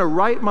says, I'm going to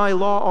write my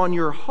law on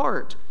your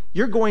heart.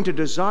 You're going to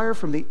desire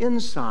from the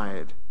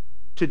inside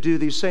to do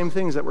these same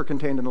things that were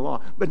contained in the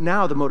law. But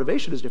now the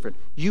motivation is different.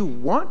 You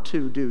want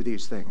to do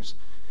these things.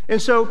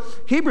 And so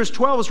Hebrews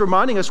 12 is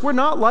reminding us we're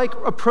not like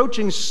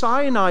approaching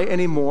Sinai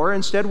anymore.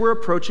 Instead, we're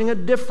approaching a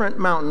different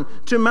mountain,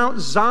 to Mount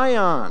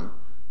Zion.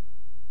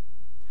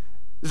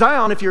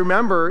 Zion, if you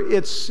remember,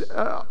 it's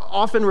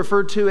often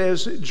referred to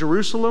as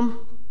Jerusalem.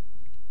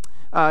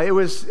 It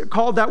was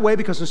called that way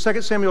because in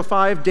 2 Samuel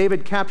 5,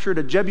 David captured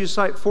a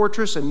Jebusite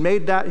fortress and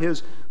made that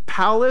his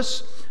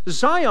palace.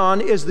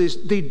 Zion is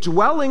the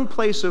dwelling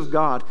place of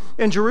God.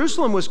 And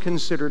Jerusalem was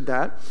considered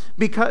that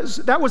because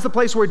that was the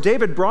place where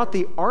David brought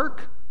the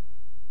Ark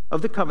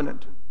of the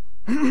Covenant.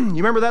 You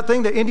remember that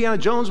thing that Indiana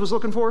Jones was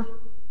looking for?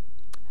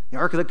 The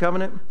Ark of the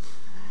Covenant?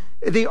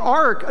 An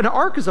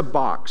ark is a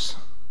box.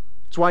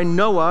 That's why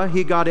Noah,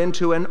 he got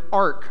into an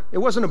ark. It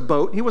wasn't a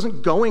boat. He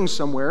wasn't going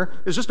somewhere.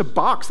 It was just a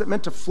box that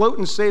meant to float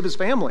and save his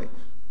family.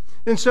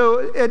 And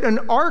so an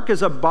ark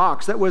is a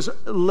box that was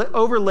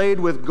overlaid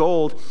with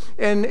gold.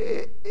 And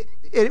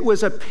it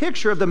was a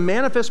picture of the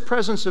manifest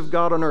presence of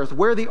God on earth.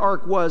 Where the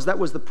ark was, that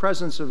was the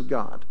presence of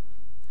God.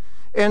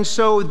 And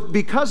so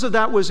because of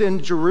that was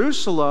in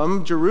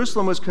Jerusalem,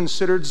 Jerusalem was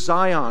considered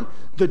Zion,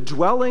 the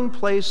dwelling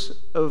place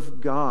of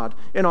God.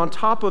 And on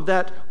top of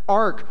that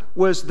ark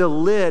was the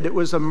lid. It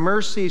was a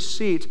mercy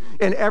seat.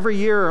 And every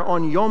year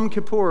on Yom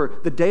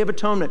Kippur, the Day of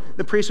Atonement,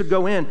 the priest would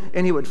go in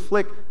and he would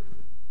flick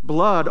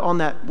blood on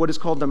that, what is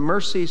called the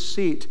mercy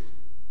seat,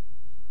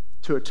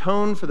 to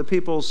atone for the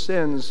people's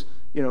sins,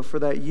 for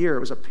that year.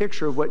 It was a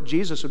picture of what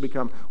Jesus would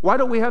become. Why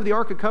don't we have the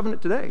Ark of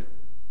Covenant today?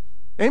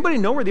 Anybody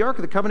know where the Ark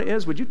of the Covenant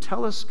is? Would you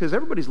tell us? Because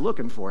everybody's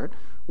looking for it.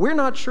 We're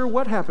not sure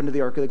what happened to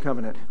the Ark of the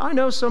Covenant. I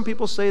know some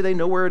people say they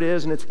know where it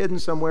is and it's hidden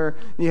somewhere.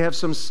 And you have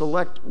some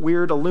select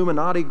weird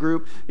Illuminati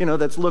group,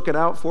 that's looking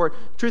out for it.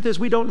 Truth is,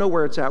 we don't know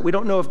where it's at. We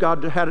don't know if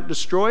God had it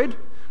destroyed.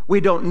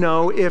 We don't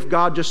know if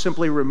God just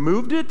simply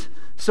removed it.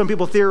 Some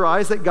people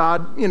theorize that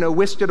God,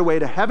 whisked it away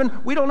to heaven.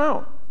 We don't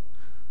know.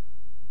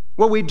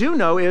 What we do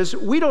know is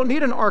we don't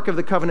need an Ark of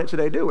the Covenant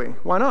today, do we?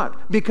 Why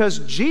not? Because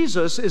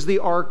Jesus is the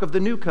Ark of the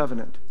New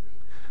Covenant.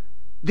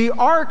 The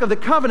Ark of the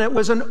Covenant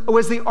was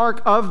the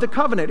Ark of the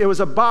Covenant. It was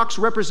a box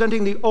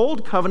representing the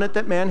old covenant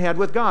that man had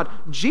with God.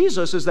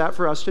 Jesus is that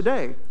for us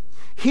today.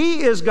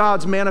 He is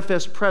God's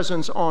manifest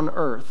presence on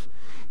earth.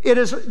 It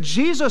is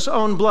Jesus'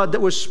 own blood that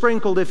was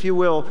sprinkled, if you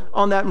will,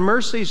 on that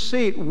mercy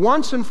seat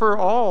once and for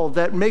all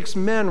that makes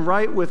men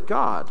right with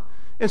God.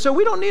 And so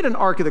we don't need an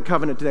Ark of the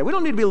Covenant today. We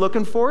don't need to be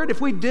looking for it.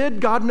 If we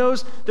did, God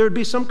knows there would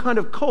be some kind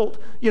of cult,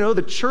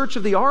 the Church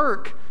of the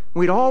Ark.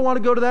 We'd all want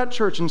to go to that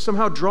church and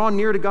somehow draw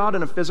near to God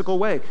in a physical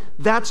way.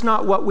 That's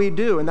not what we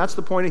do, and that's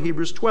the point of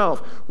Hebrews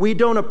 12. We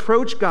don't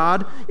approach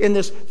God in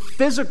this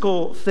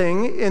physical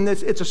thing.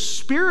 It's a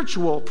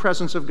spiritual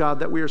presence of God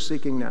that we are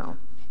seeking now.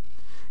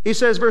 He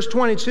says, verse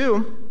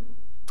 22,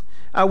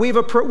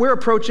 we're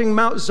approaching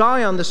Mount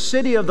Zion, the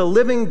city of the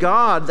living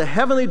God, the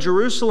heavenly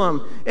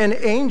Jerusalem, and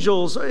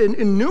angels,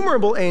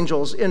 innumerable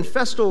angels in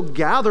festal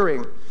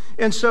gathering.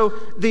 And so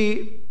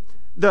the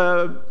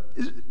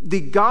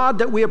God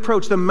that we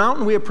approach, the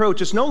mountain we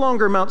approach, is no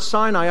longer Mount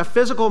Sinai, a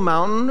physical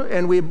mountain,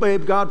 and we obey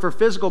God for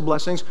physical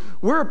blessings.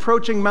 We're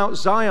approaching Mount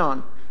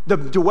Zion, the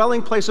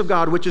dwelling place of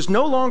God, which is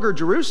no longer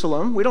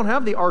Jerusalem. We don't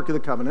have the Ark of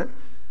the Covenant.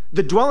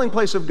 The dwelling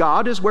place of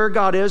God is where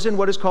God is in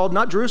what is called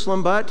not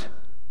Jerusalem, but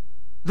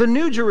the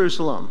New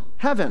Jerusalem,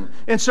 heaven.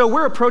 And so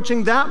we're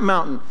approaching that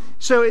mountain.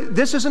 So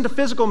this isn't a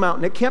physical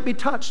mountain. It can't be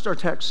touched, our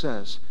text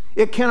says.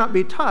 It cannot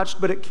be touched,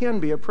 but it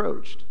can be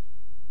approached.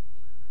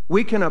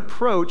 We can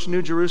approach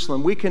New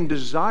Jerusalem. We can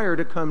desire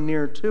to come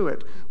near to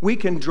it. We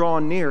can draw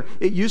near.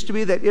 It used to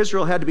be that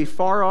Israel had to be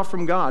far off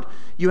from God.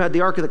 You had the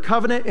Ark of the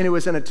Covenant, and it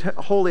was in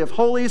a Holy of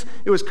Holies.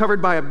 It was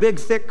covered by a big,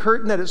 thick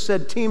curtain that it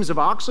said teams of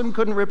oxen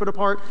couldn't rip it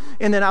apart.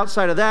 And then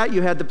outside of that,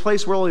 you had the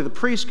place where only the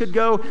priests could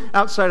go.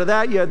 Outside of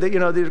that, you had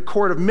the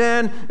court of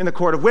men, and the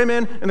court of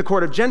women, and the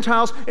court of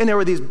Gentiles. And there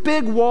were these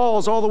big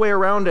walls all the way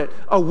around it.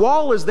 A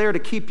wall is there to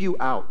keep you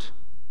out.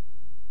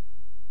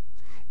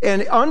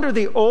 And under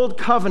the old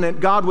covenant,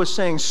 God was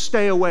saying,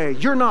 stay away.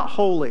 You're not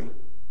holy.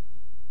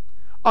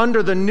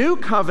 Under the new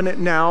covenant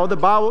now, the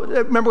Bible,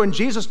 remember when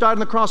Jesus died on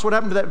the cross, what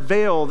happened to that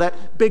veil,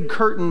 that big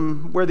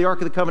curtain where the Ark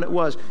of the Covenant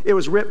was? It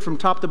was ripped from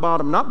top to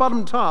bottom. Not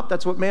bottom to top,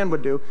 that's what man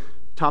would do.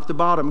 Top to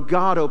bottom,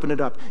 God opened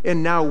it up.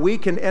 And now we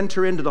can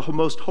enter into the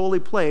most holy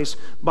place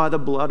by the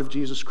blood of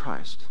Jesus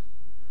Christ.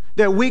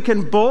 That we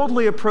can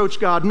boldly approach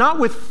God, not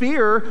with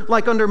fear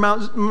like under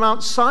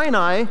Mount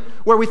Sinai,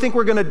 where we think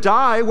we're going to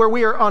die, where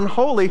we are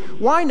unholy.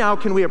 Why now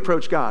can we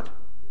approach God?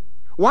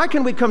 Why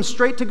can we come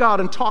straight to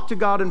God and talk to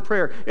God in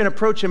prayer and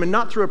approach Him, and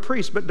not through a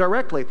priest, but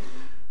directly?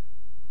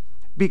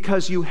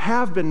 Because you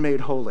have been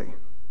made holy.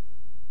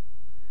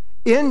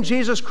 In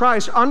Jesus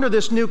Christ, under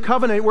this new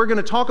covenant, we're going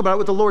to talk about it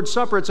with the Lord's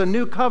Supper. It's a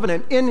new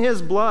covenant in His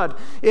blood.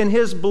 In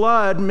His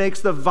blood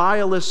makes the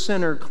vilest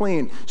sinner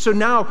clean. So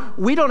now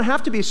we don't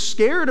have to be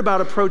scared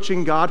about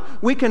approaching God.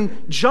 We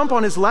can jump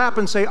on His lap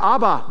and say,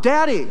 Abba,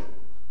 Daddy,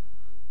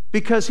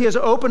 because He has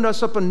opened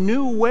us up a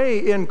new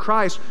way in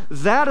Christ.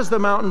 That is the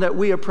mountain that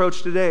we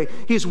approach today.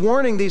 He's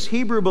warning these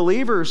Hebrew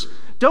believers,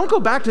 don't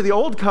go back to the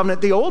old covenant,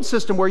 the old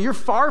system where you're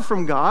far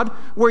from God,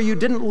 where you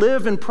didn't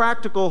live in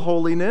practical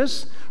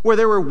holiness, where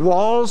there were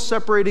walls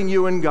separating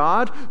you and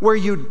God, where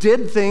you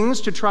did things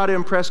to try to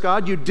impress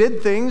God, you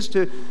did things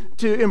to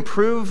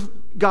improve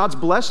God's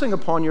blessing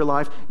upon your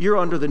life. You're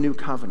under the new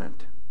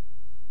covenant.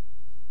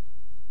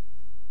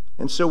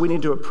 And so we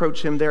need to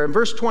approach Him there. In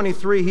verse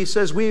 23, he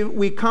says,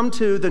 we come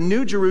to the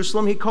New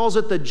Jerusalem. He calls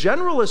it the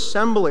General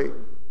Assembly.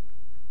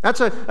 That's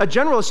a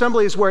General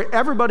Assembly is where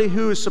everybody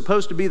who is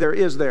supposed to be there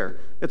is there.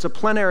 It's a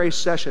plenary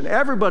session.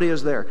 Everybody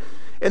is there.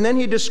 And then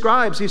he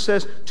describes, he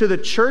says, to the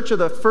church of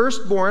the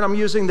firstborn. I'm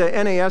using the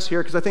NAS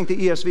here because I think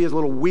the ESV is a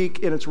little weak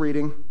in its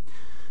reading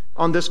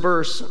on this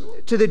verse.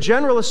 To the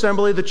General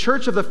Assembly, the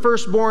church of the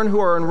firstborn who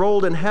are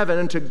enrolled in heaven,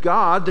 and to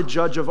God, the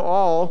judge of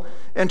all,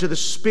 and to the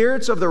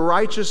spirits of the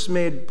righteous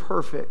made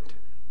perfect.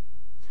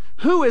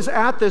 Who is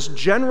at this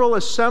General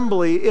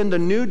Assembly in the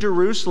New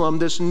Jerusalem,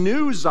 this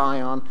new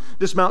Zion,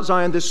 this Mount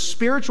Zion, this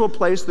spiritual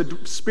place, the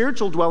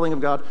spiritual dwelling of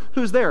God?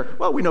 Who's there?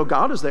 Well, we know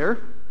God is there.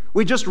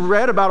 We just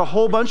read about a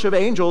whole bunch of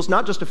angels,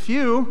 not just a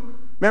few.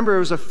 Remember, it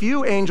was a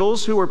few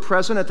angels who were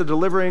present at the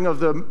delivering of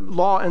the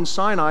law in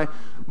Sinai,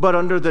 but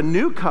under the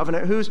new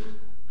covenant,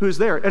 who's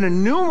there? An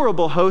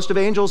innumerable host of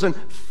angels in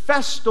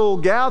festal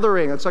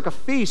gathering. It's like a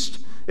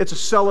feast. It's a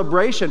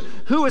celebration.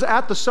 Who is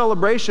at the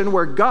celebration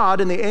where God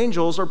and the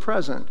angels are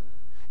present?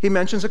 He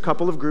mentions a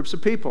couple of groups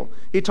of people.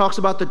 He talks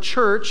about the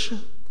church,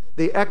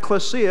 the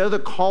ecclesia, the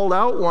called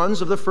out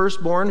ones of the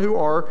firstborn who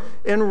are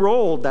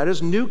enrolled. That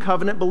is New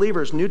Covenant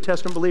believers, New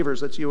Testament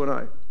believers. That's you and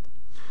I.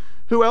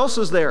 Who else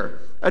is there?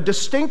 A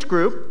distinct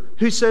group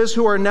who says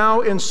who are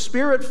now in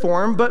spirit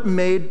form but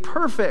made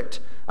perfect.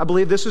 I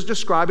believe this is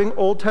describing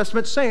Old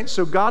Testament saints.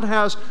 So God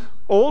has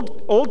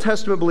Old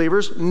Testament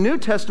believers, New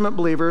Testament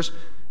believers.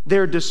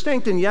 They're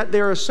distinct, and yet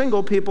they're a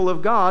single people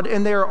of God,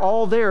 and they're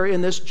all there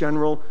in this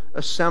General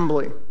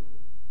Assembly.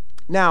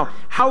 Now,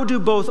 how do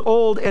both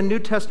Old and New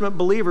Testament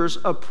believers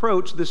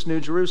approach this New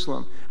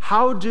Jerusalem?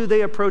 How do they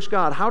approach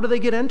God? How do they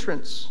get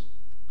entrance?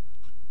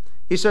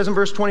 He says in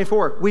verse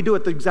 24, we do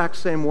it the exact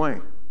same way.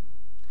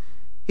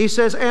 He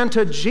says, and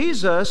to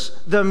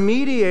Jesus, the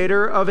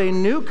mediator of a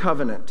new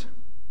covenant,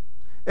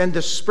 and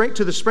to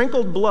the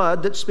sprinkled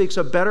blood that speaks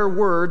a better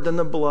word than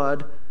the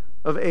blood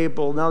of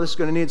Abel. Now, this is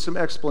going to need some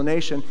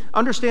explanation.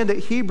 Understand that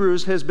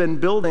Hebrews has been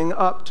building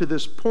up to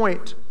this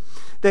point,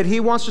 that he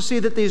wants to see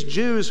that these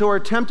Jews who are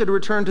tempted to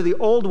return to the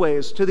old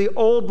ways, to the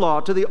old law,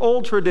 to the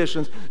old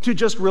traditions, to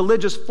just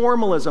religious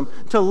formalism,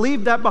 to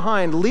leave that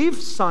behind, leave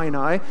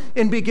Sinai,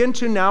 and begin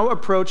to now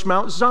approach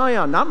Mount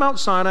Zion. Not Mount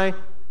Sinai,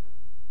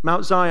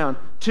 Mount Zion,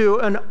 to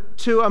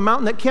a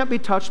mountain that can't be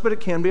touched, but it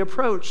can be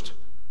approached.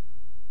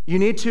 You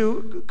need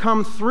to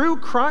come through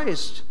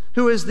Christ,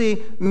 who is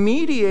the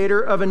mediator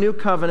of a new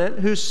covenant,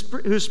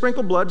 whose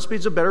sprinkled blood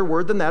speaks a better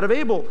word than that of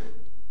Abel.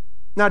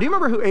 Now, do you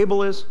remember who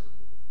Abel is?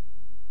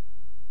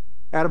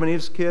 Adam and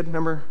Eve's kid,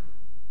 remember?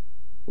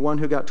 One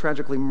who got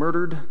tragically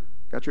murdered.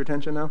 Got your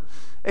attention now?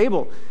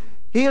 Abel.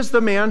 He is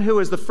the man who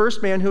is the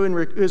first man who in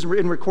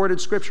recorded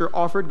Scripture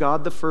offered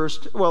God the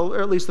first, well,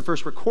 or at least the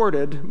first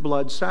recorded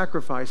blood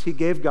sacrifice. He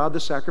gave God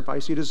the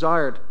sacrifice he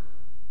desired.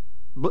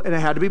 And it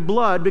had to be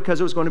blood because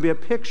it was going to be a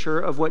picture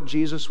of what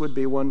Jesus would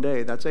be one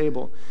day. That's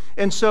Abel.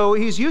 And so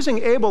he's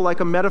using Abel like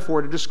a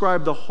metaphor to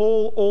describe the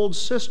whole old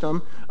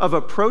system of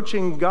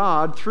approaching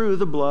God through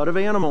the blood of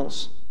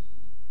animals.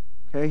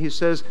 Okay, he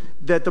says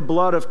that the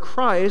blood of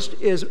Christ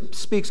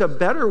speaks a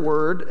better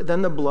word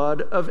than the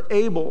blood of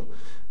Abel.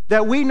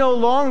 That we no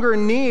longer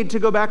need to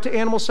go back to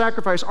animal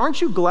sacrifice.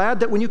 Aren't you glad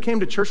that when you came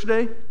to church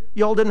today,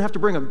 y'all didn't have to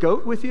bring a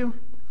goat with you?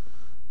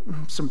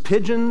 Some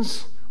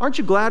pigeons? Aren't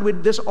you glad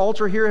this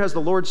altar here has the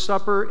Lord's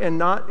Supper and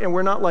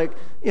we're not like,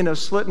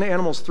 slitting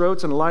animals'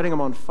 throats and lighting them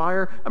on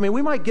fire? I mean,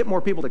 we might get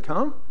more people to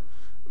come.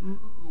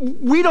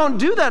 We don't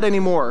do that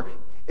anymore.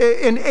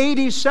 In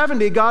AD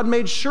 70, God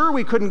made sure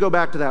we couldn't go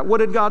back to that. What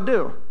did God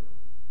do?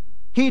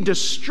 He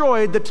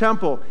destroyed the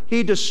temple.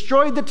 He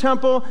destroyed the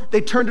temple.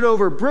 They turned it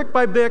over brick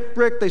by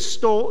brick. They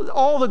stole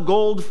all the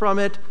gold from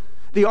it.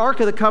 The Ark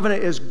of the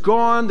Covenant is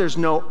gone. There's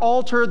no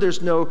altar.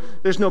 There's no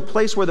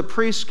place where the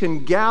priests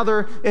can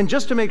gather. And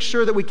just to make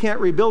sure that we can't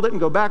rebuild it and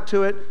go back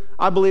to it,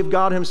 I believe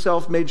God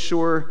himself made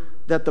sure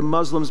that the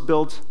Muslims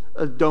built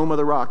a Dome of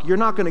the Rock. You're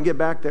not going to get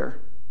back there.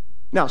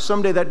 Now,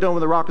 someday that Dome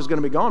of the Rock is going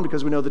to be gone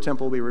because we know the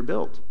temple will be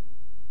rebuilt.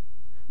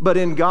 But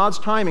in God's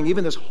timing,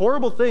 even this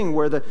horrible thing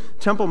where the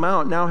Temple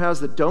Mount now has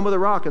the Dome of the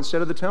Rock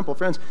instead of the temple,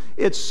 friends,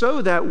 it's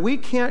so that we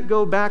can't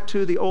go back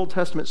to the Old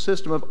Testament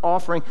system of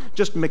offering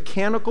just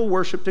mechanical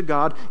worship to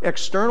God,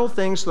 external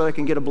things so that I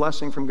can get a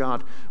blessing from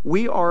God.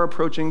 We are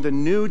approaching the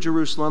new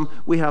Jerusalem.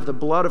 We have the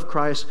blood of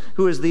Christ,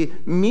 who is the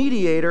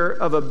mediator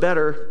of a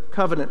better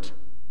covenant.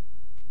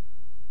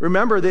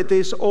 Remember that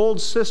this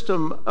old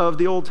system of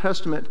the Old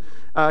Testament,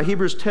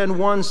 Hebrews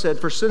 10:1 said,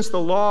 "For since the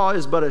law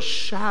is but a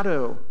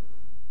shadow,"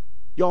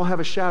 y'all have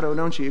a shadow,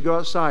 don't you? You go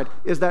outside.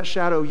 Is that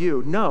shadow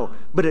you? No,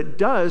 but it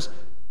does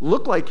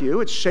look like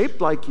you. It's shaped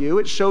like you.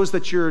 It shows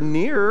that you're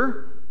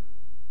near.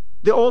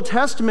 The Old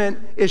Testament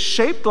is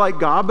shaped like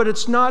God, but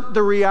it's not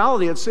the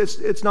reality.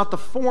 It's not the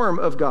form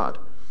of God.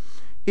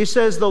 He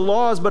says the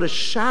law is but a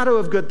shadow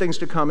of good things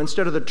to come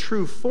instead of the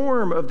true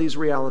form of these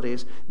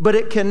realities. But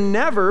it can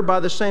never,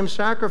 by the same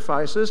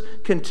sacrifices,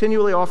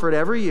 continually offered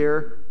every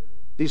year,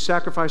 these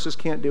sacrifices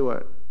can't do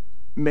it.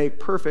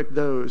 Make perfect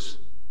those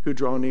who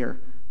draw near.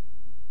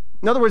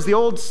 In other words, the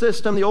old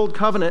system, the old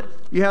covenant,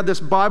 you had this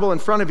Bible in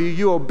front of you,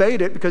 you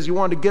obeyed it because you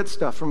wanted to get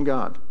stuff from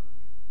God.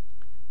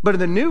 But in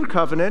the new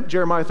covenant,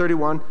 Jeremiah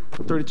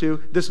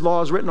 31:32, this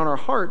law is written on our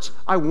hearts.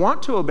 I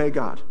want to obey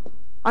God.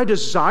 I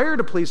desire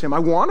to please him. I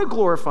want to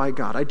glorify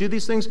God. I do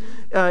these things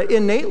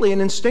innately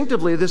and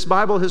instinctively. This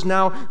Bible has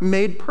now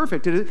made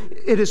perfect.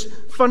 It has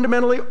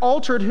fundamentally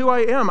altered who I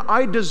am.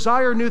 I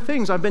desire new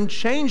things. I've been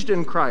changed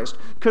in Christ,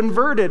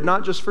 converted,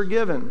 not just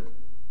forgiven.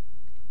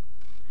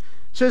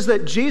 It says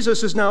that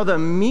Jesus is now the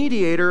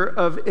mediator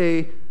of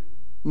a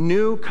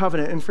new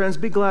covenant. And friends,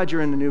 be glad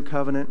you're in the new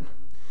covenant.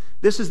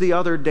 This is the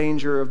other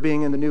danger of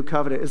being in the new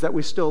covenant, is that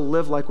we still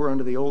live like we're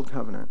under the old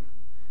covenant.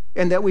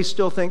 And that we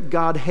still think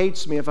God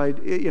hates me if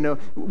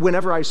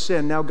whenever I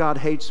sin, now God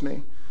hates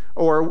me.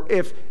 Or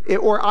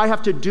I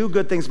have to do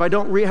good things. If I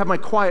don't have my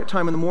quiet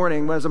time in the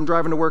morning as I'm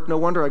driving to work, no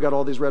wonder I got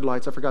all these red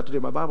lights. I forgot to do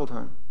my Bible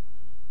time.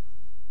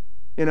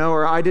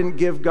 Or I didn't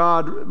give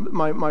God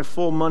my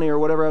full money or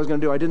whatever I was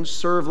going to do. I didn't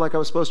serve like I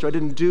was supposed to. I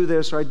didn't do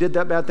this, or I did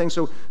that bad thing.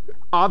 So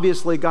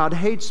obviously God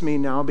hates me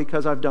now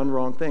because I've done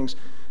wrong things.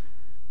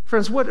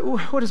 Friends, what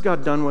has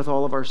God done with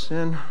all of our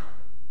sin?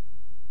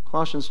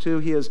 Colossians 2,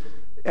 he has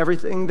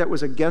everything that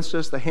was against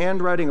us, the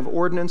handwriting of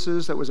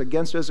ordinances that was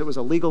against us. It was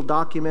a legal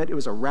document. It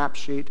was a rap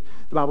sheet.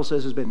 The Bible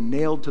says has been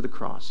nailed to the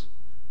cross.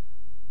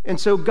 And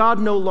so God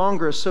no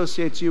longer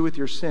associates you with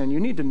your sin. You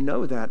need to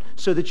know that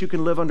so that you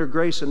can live under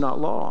grace and not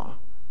law.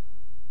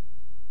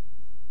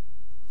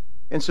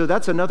 And so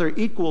that's another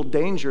equal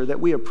danger, that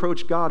we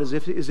approach God as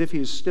if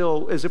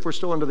we're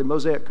still under the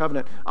Mosaic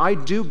covenant. I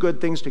do good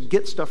things to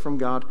get stuff from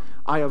God.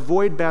 I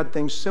avoid bad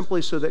things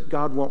simply so that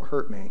God won't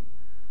hurt me.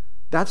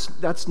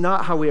 That's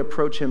not how we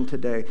approach him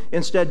today.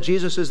 Instead,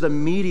 Jesus is the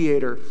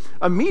mediator.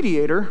 A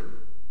mediator,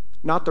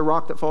 not the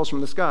rock that falls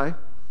from the sky.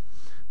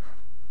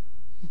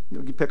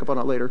 You pick up on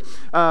it later.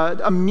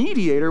 A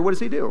mediator, what does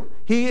he do?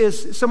 He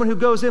is someone who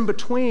goes in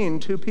between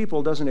two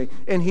people, doesn't he?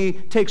 And he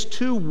takes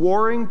two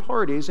warring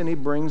parties and he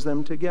brings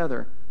them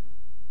together.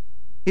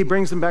 He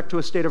brings them back to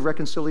a state of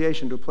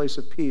reconciliation, to a place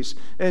of peace.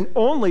 And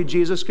only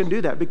Jesus can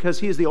do that because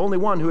he is the only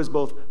one who is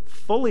both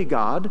fully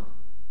God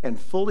and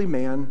fully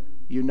man,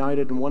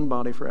 united in one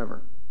body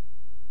forever.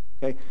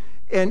 Okay?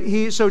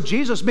 And so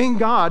Jesus, being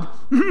God,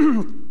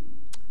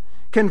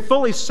 can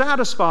fully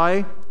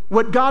satisfy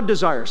what God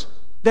desires.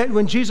 That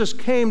when Jesus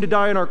came to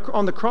die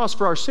on the cross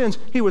for our sins,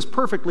 he was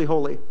perfectly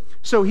holy.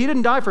 So he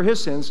didn't die for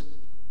his sins.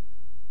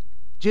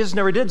 Jesus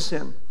never did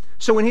sin.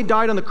 So when he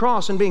died on the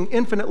cross and being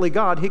infinitely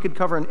God, he could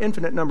cover an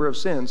infinite number of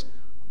sins.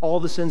 All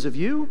the sins of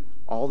you,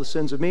 all the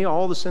sins of me,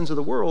 all the sins of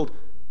the world,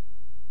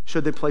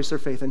 should they place their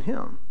faith in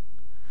him.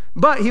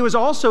 But he was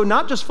also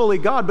not just fully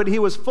God, but he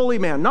was fully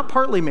man, not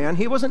partly man.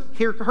 He wasn't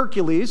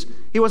Hercules.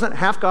 He wasn't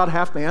half God,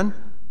 half man.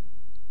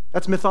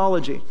 That's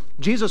mythology.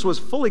 Jesus was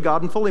fully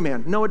God and fully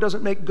man. No, it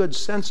doesn't make good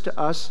sense to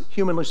us,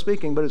 humanly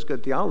speaking, but it's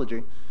good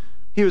theology.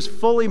 He was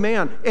fully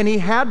man, and he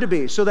had to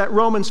be, so that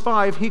Romans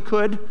 5,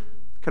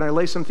 can I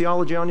lay some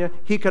theology on you?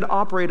 He could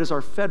operate as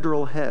our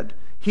federal head.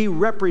 He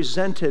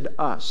represented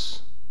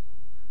us.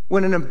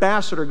 When an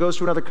ambassador goes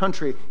to another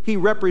country, he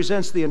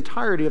represents the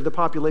entirety of the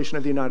population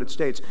of the United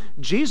States.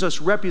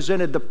 Jesus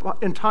represented the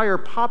entire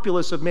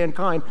populace of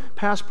mankind,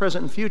 past,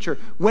 present, and future.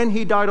 When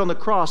he died on the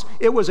cross,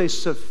 it was a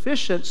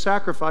sufficient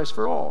sacrifice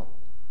for all.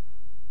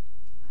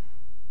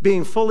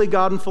 Being fully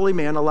God and fully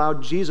man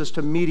allowed Jesus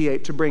to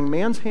mediate, to bring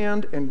man's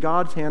hand and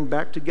God's hand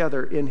back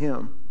together in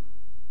him.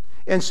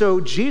 And so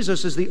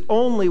Jesus is the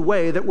only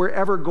way that we're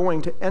ever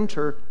going to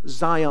enter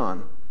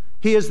Zion.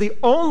 He is the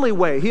only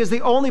way. He is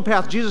the only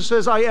path. Jesus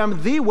says, I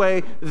am the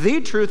way,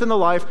 the truth, and the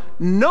life.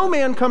 No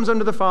man comes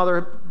unto the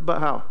Father, but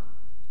how?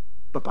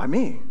 But by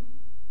me.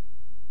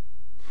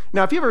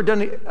 Now, if you've ever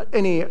done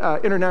any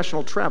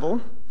international travel,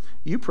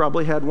 you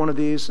probably had one of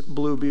these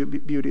blue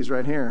beauties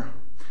right here.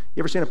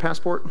 You ever seen a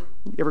passport?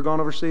 You ever gone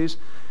overseas?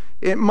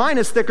 Mine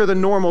is thicker than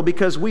normal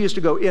because we used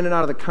to go in and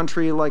out of the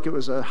country like it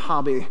was a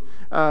hobby.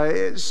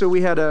 So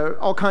we had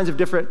all kinds of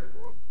different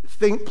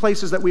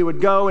places that we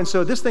would go. And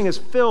so this thing is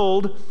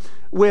filled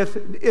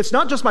with, it's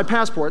not just my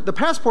passport. The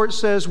passport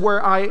says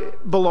where I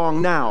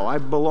belong now. I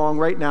belong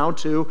right now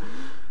to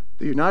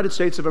the United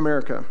States of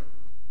America.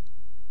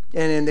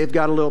 And they've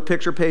got a little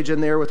picture page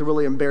in there with a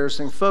really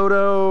embarrassing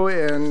photo.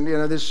 And,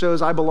 this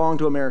shows I belong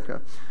to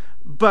America.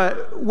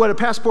 But what a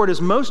passport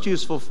is most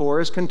useful for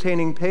is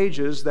containing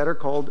pages that are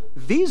called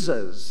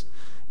visas.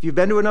 If you've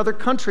been to another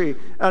country,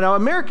 now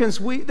Americans,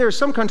 there's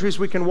some countries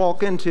we can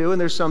walk into and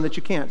there's some that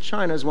you can't.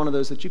 China is one of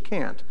those that you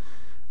can't.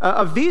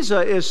 A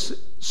visa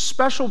is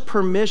special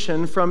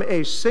permission from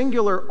a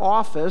singular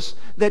office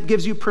that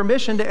gives you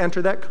permission to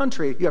enter that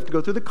country. You have to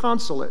go through the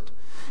consulate.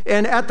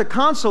 And at the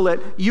consulate,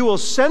 you will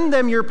send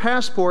them your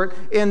passport,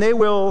 and they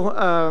will,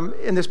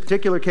 in this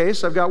particular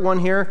case, I've got one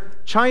here,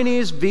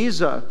 Chinese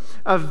visa.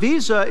 A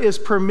visa is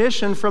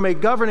permission from a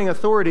governing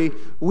authority.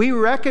 We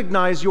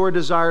recognize your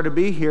desire to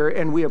be here,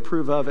 and we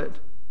approve of it.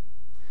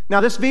 Now,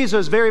 this visa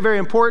is very, very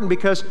important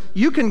because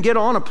you can get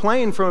on a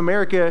plane from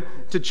America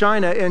to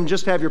China and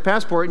just have your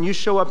passport, and you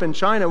show up in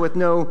China with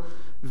no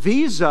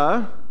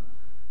visa.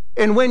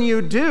 And when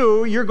you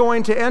do, you're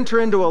going to enter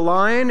into a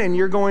line and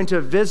you're going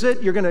to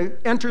visit. You're going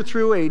to enter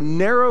through a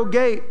narrow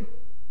gate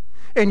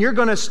and you're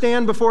going to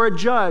stand before a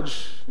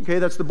judge. Okay,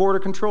 that's the border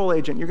control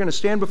agent. You're going to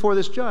stand before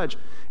this judge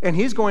and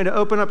he's going to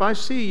open up. I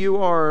see you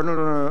are,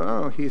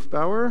 oh, Heath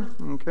Bauer.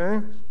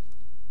 Okay,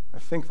 I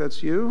think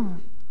that's you.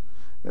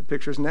 That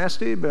picture's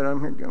nasty, but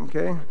I'm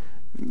okay.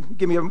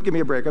 Give me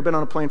a break. I've been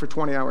on a plane for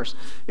 20 hours.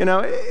 And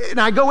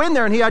I go in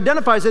there and he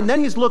identifies it, and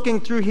then he's looking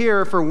through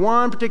here for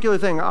one particular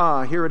thing.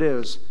 Here it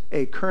is,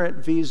 a current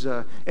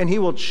visa. And he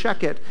will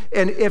check it.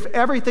 And if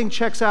everything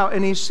checks out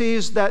and he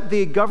sees that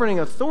the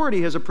governing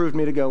authority has approved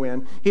me to go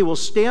in, he will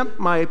stamp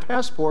my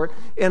passport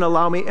and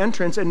allow me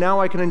entrance, and now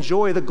I can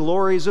enjoy the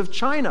glories of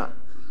China.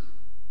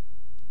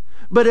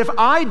 But if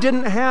I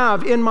didn't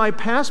have in my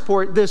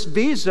passport this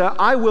visa,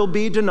 I will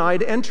be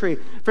denied entry.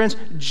 Friends,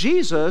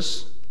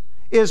 Jesus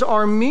is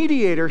our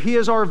mediator. He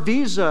is our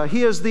visa.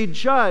 He is the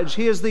judge.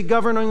 He is the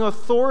governing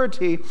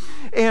authority.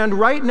 And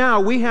right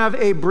now we have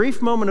a brief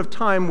moment of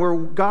time where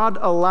God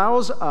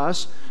allows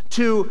us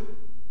to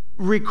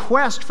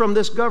request from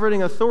this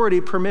governing authority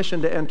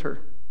permission to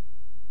enter.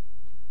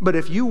 But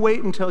if you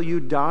wait until you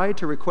die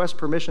to request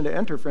permission to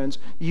enter, friends,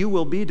 you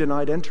will be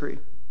denied entry.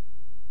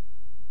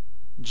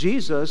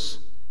 Jesus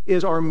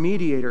is our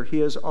mediator.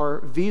 He is our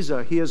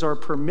visa. He is our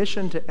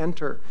permission to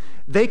enter.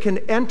 They can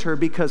enter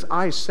because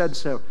I said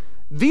so.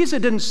 Visa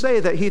didn't say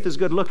that Heath is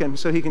good looking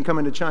so he can come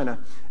into China.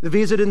 The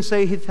visa didn't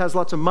say Heath has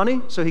lots of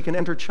money so he can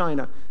enter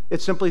China.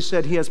 It simply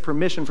said he has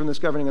permission from this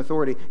governing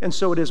authority. And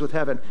so it is with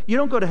heaven. You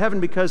don't go to heaven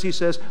because he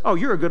says, oh,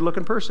 you're a good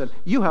looking person.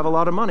 You have a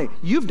lot of money.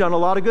 You've done a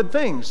lot of good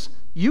things.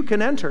 You can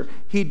enter.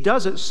 He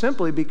does it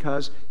simply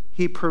because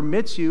he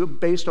permits you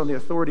based on the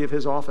authority of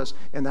his office.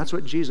 And that's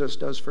what Jesus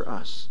does for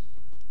us.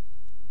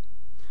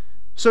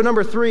 So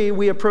number 3,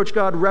 we approach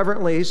God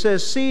reverently. He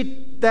says,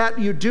 see that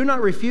you do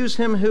not refuse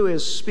him who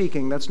is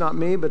speaking. That's not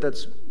me, but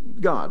that's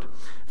God.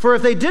 For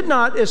if they did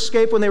not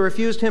escape when they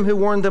refused him who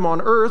warned them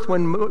on earth,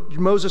 when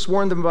Moses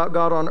warned them about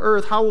God on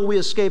earth, how will we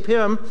escape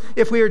him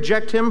if we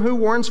reject him who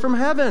warns from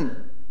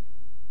heaven?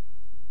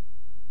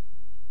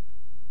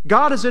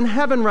 God is in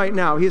heaven right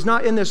now. He's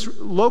not in this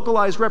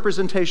localized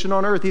representation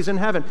on earth. He's in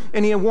heaven.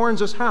 And he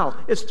warns us how?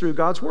 It's through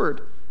God's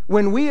word.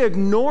 When we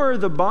ignore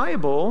the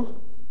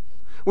Bible,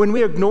 when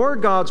we ignore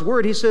God's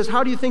word, he says,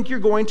 how do you think you're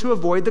going to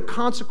avoid the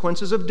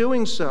consequences of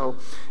doing so?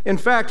 In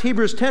fact,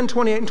 Hebrews 10,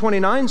 28 and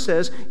 29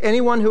 says,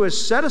 anyone who has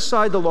set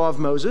aside the law of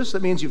Moses,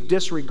 that means you've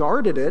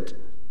disregarded it,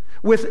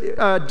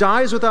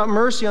 dies without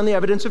mercy on the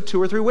evidence of 2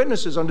 or 3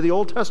 witnesses under the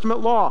Old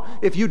Testament law.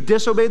 If you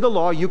disobey the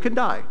law, you can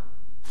die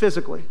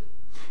physically.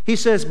 He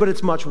says, but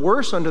it's much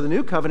worse under the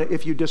new covenant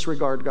if you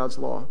disregard God's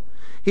law.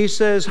 He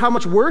says, how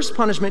much worse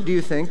punishment do you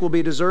think will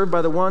be deserved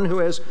by the one who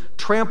has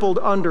trampled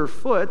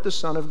underfoot the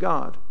Son of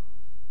God?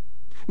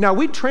 Now,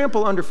 we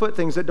trample underfoot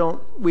things that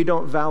we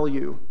don't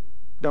value,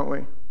 don't we?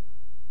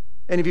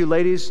 Any of you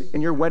ladies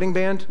in your wedding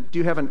band, do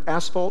you have an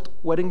asphalt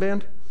wedding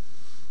band?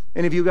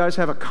 Any of you guys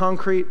have a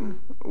concrete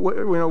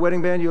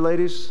wedding band, you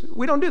ladies?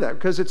 We don't do that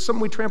because it's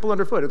something we trample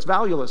underfoot. It's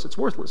valueless. It's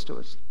worthless to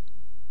us.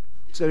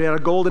 So we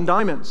had gold and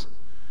diamonds.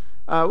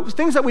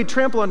 Things that we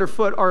trample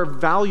underfoot are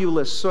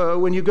valueless. So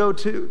when you go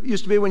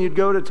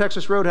to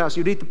Texas Roadhouse,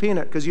 you'd eat the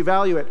peanut because you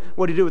value it.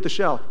 What do you do with the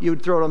shell? You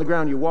would throw it on the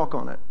ground, you walk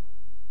on it.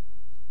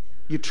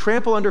 You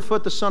trample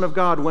underfoot the Son of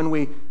God. When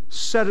we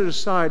set it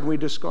aside, we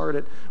discard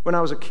it. When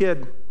I was a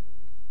kid,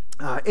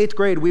 8th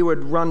grade, we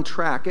would run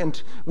track,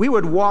 and we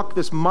would walk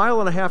this 1.5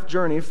 mile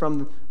journey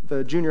from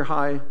the junior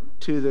high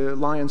to the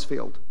Lions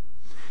field.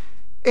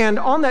 And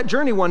on that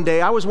journey one day,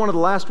 I was one of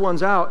the last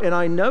ones out, and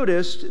I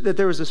noticed that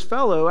there was this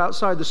fellow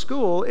outside the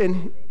school,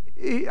 and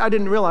I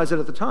didn't realize it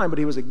at the time, but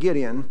he was a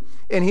Gideon,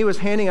 and he was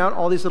handing out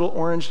all these little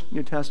orange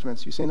New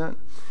Testaments. You seen that?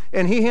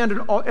 And he handed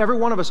every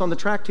one of us on the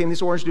track team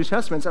these orange New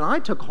Testaments, and I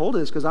took hold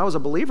of this because I was a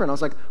believer, and I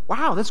was like,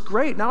 wow, that's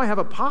great. Now I have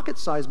a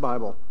pocket-sized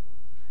Bible.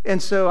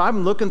 And so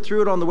I'm looking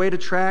through it on the way to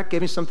track,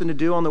 gave me something to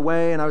do on the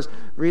way, and I was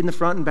reading the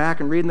front and back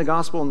and reading the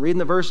gospel and reading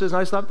the verses, and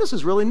I just thought, this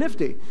is really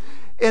nifty.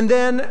 And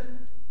then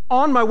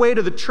on my way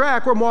to the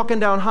track, we're walking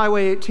down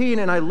Highway 18,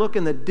 and I look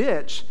in the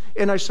ditch,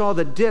 and I saw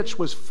the ditch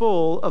was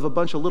full of a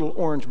bunch of little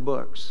orange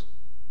books.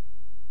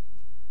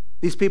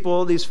 These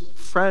people, these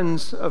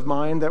friends of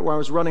mine that I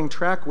was running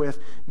track with,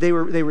 they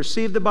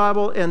received the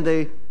Bible, and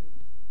they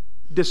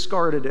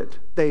discarded it.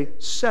 They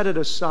set it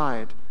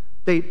aside.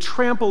 They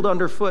trampled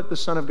underfoot the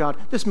Son of God.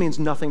 This means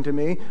nothing to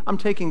me. I'm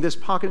taking this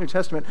pocket New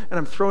Testament and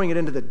I'm throwing it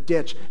into the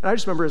ditch. And I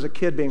just remember as a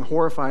kid being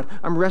horrified.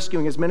 I'm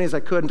rescuing as many as I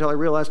could until I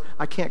realized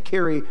I can't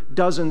carry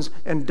dozens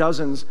and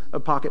dozens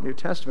of pocket New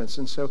Testaments.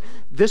 And so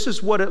this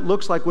is what it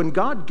looks like when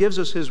God gives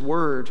us his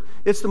word.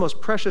 It's the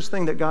most precious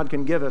thing that God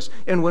can give us.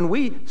 And when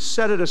we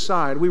set it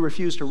aside, we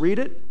refuse to read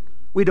it.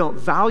 We don't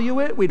value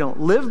it. We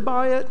don't live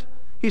by it.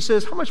 He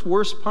says, how much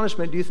worse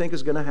punishment do you think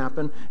is going to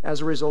happen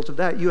as a result of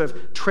that? You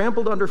have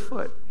trampled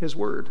underfoot his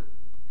word.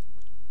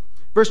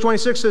 Verse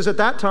 26 says, at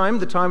that time,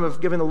 the time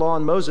of giving the law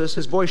on Moses,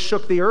 his voice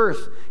shook the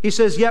earth. He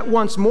says, yet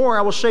once more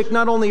I will shake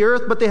not only the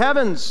earth, but the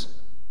heavens.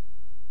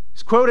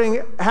 He's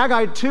quoting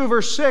Haggai 2,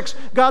 verse 6.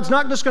 God's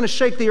not just going to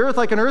shake the earth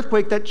like an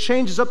earthquake that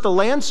changes up the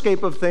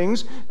landscape of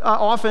things,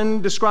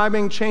 often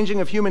describing changing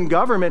of human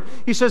government.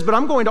 He says, but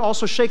I'm going to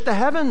also shake the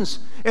heavens,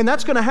 and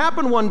that's going to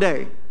happen one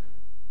day.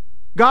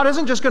 God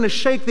isn't just going to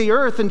shake the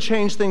earth and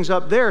change things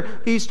up there.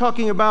 He's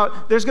talking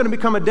about there's going to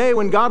become a day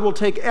when God will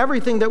take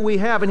everything that we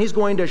have and he's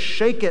going to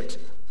shake it.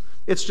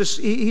 It's just,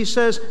 he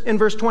says in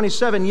verse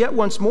 27, yet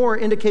once more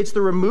indicates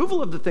the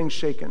removal of the things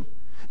shaken.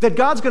 That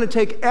God's going to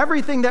take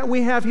everything that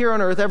we have here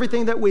on earth,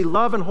 everything that we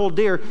love and hold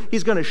dear,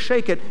 he's going to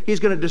shake it. He's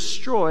going to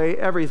destroy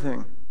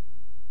everything.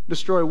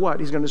 Destroy what?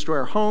 He's going to destroy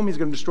our home. He's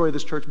going to destroy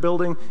this church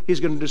building.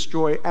 He's going to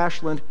destroy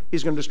Ashland.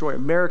 He's going to destroy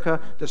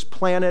America, this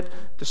planet,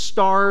 the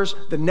stars,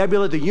 the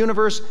nebula, the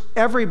universe,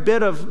 every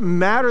bit of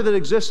matter that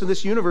exists in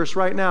this universe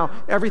right now,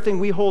 everything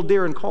we hold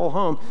dear and call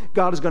home,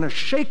 God is going to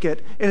shake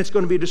it and it's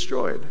going to be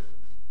destroyed.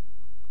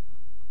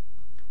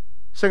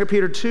 2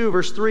 Peter 3,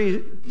 verse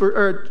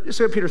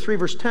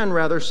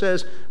 10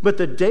 says, but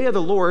the day of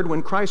the Lord,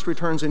 when Christ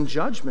returns in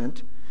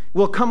judgment,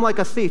 will come like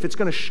a thief. It's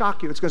going to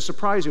shock you. It's going to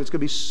surprise you. It's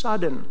going to be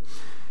sudden.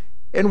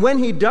 And when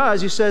he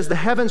does, he says, the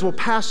heavens will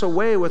pass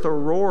away with a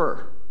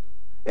roar,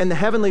 and the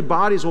heavenly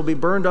bodies will be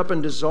burned up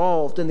and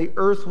dissolved, and the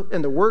earth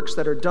and the works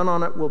that are done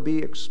on it will be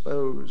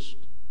exposed.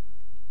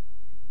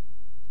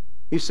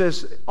 He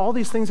says, all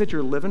these things that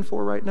you're living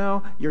for right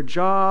now, your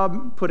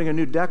job, putting a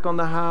new deck on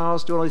the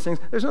house, doing all these things,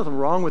 there's nothing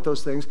wrong with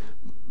those things.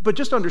 But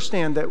just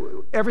understand that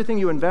everything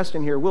you invest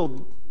in here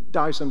will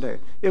die someday.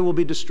 It will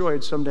be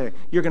destroyed someday.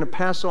 You're going to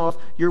pass off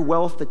your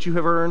wealth that you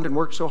have earned and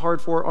worked so hard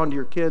for onto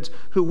your kids,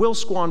 who will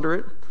squander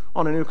it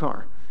on a new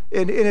car.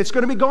 And it's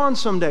going to be gone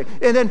someday.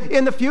 And then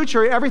in the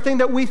future, everything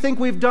that we think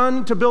we've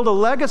done to build a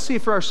legacy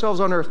for ourselves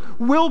on earth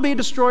will be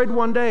destroyed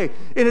one day.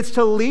 And it's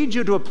to lead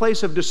you to a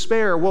place of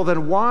despair. Well,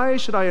 then why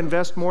should I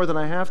invest more than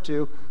I have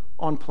to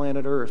on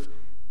planet Earth.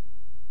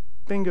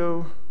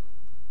 Bingo.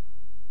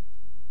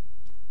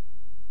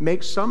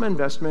 Make some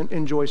investment,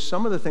 enjoy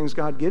some of the things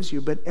God gives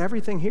you, but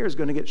everything here is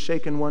going to get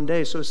shaken one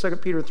day. So 2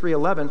 Peter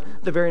 3:11,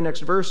 the very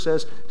next verse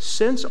says,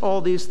 since all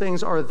these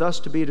things are thus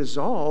to be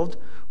dissolved,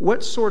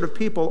 what sort of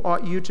people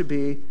ought you to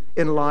be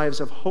in lives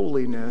of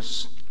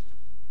holiness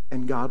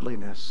and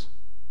godliness?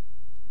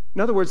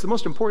 In other words, the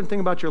most important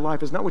thing about your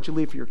life is not what you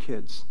leave for your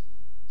kids.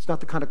 It's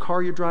not the kind of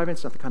car you're driving.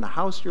 It's not the kind of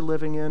house you're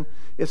living in.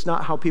 It's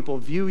not how people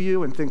view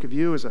you and think of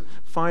you as a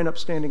fine,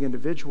 upstanding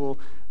individual.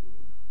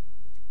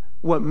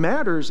 What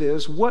matters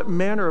is what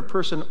manner of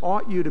person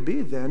ought you to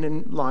be then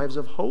in lives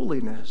of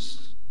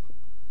holiness.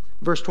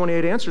 Verse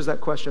 28 answers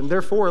that question.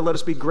 Therefore, let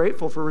us be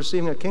grateful for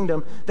receiving a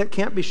kingdom that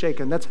can't be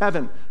shaken. That's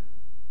heaven.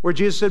 Where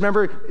Jesus said,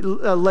 remember,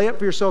 lay up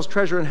for yourselves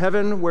treasure in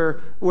heaven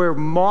where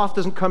moth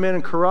doesn't come in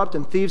and corrupt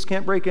and thieves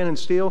can't break in and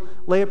steal.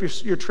 Lay up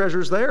your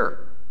treasures there.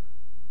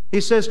 He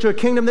says to a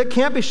kingdom that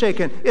can't be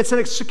shaken. It's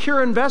a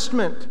secure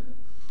investment.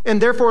 And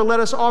therefore,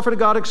 let us offer to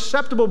God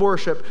acceptable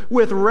worship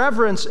with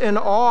reverence and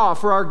awe,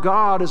 for our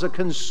God is a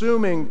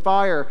consuming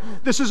fire.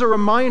 This is a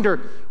reminder.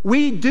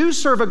 We do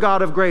serve a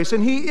God of grace,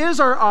 and He is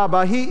our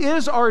Abba. He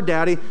is our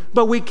daddy,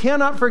 but we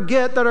cannot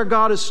forget that our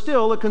God is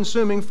still a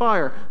consuming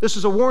fire. This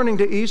is a warning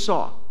to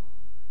Esau.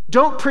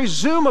 Don't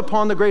presume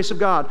upon the grace of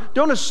God.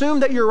 Don't assume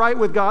that you're right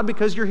with God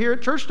because you're here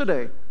at church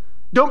today.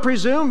 Don't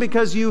presume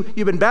because you've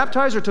been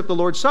baptized or took the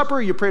Lord's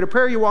Supper, you prayed a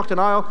prayer, you walked an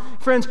aisle.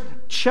 Friends,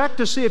 check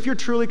to see if you're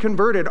truly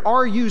converted.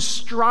 Are you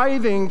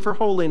striving for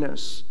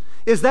holiness?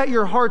 Is that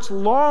your heart's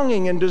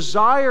longing and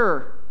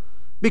desire?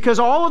 Because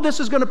all of this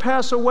is going to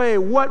pass away.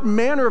 What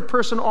manner of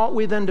person ought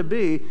we then to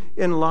be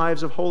in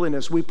lives of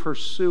holiness? We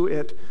pursue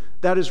it.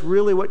 That is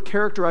really what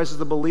characterizes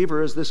the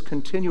believer, is this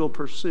continual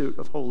pursuit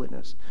of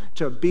holiness,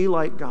 to be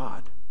like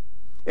God.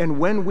 And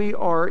when we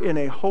are in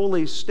a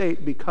holy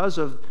state because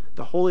of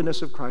the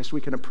holiness of Christ,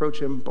 we can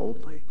approach Him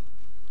boldly.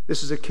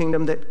 This is a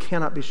kingdom that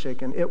cannot be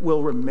shaken. It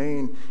will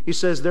remain. He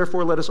says,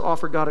 therefore, let us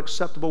offer God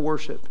acceptable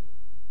worship.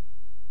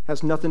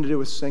 Has nothing to do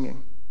with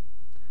singing.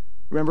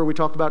 Remember, we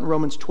talked about in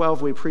Romans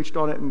 12, we preached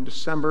on it in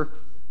December.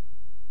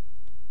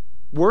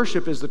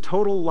 Worship is the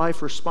total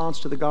life response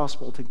to the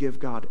gospel, to give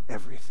God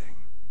everything.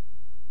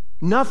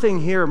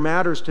 Nothing here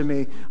matters to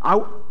me.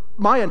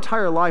 My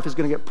entire life is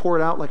going to get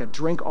poured out like a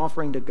drink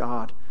offering to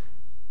God.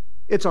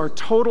 It's our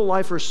total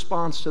life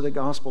response to the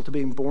gospel, to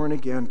being born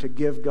again, to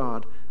give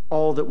God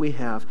all that we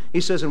have.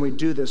 He says, and we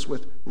do this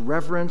with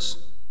reverence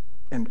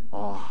and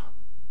awe.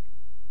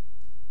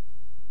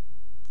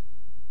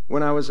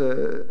 When I was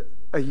a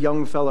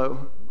young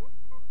fellow,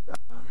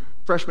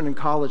 freshman in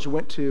college,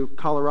 went to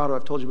Colorado,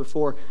 I've told you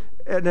before,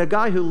 and a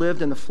guy who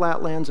lived in the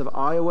flatlands of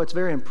Iowa, it's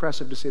very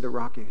impressive to see the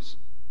Rockies.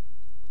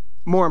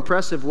 More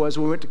impressive was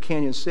when we went to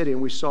Canyon City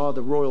and we saw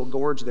the Royal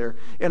Gorge there,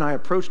 and I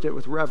approached it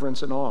with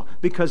reverence and awe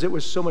because it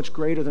was so much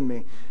greater than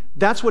me.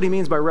 That's what he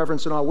means by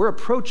reverence and awe. We're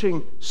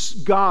approaching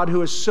God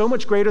who is so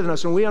much greater than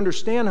us, and we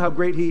understand how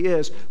great He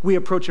is. We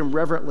approach Him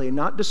reverently,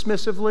 not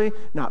dismissively,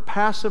 not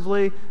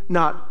passively,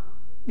 not,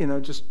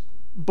 just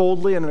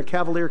boldly and in a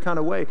cavalier kind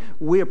of way.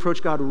 We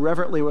approach God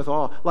reverently with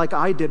awe, like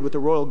I did with the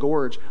Royal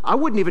Gorge. I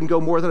wouldn't even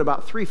go more than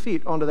about 3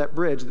 feet onto that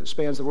bridge that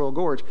spans the Royal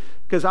Gorge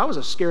because I was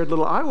a scared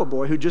little Iowa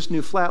boy who just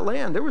knew flat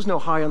land. There was no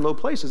high and low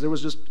places. There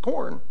was just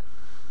corn.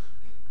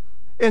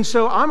 And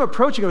so I'm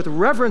approaching it with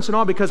reverence and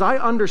awe because I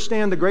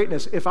understand the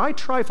greatness. If I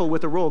trifle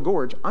with the Royal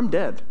Gorge, I'm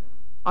dead.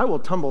 I will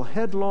tumble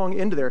headlong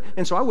into there.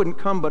 And so I wouldn't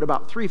come but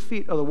about 3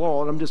 feet of the wall,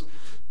 and I'm just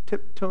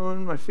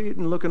tiptoeing my feet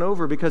and looking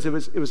over because it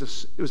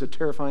was a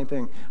terrifying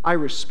thing. I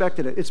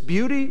respected it. Its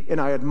beauty,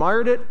 and I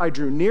admired it. I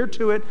drew near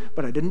to it,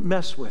 but I didn't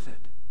mess with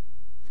it.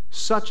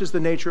 Such is the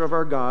nature of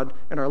our God.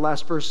 And our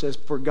last verse says,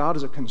 for God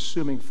is a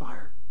consuming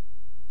fire.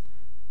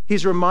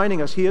 He's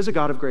reminding us He is a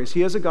God of grace.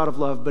 He is a God of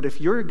love. But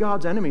if you're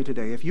God's enemy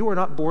today, if you are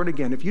not born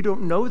again, if you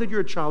don't know that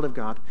you're a child of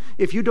God,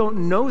 if you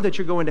don't know that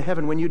you're going to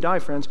heaven when you die,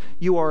 friends,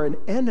 you are an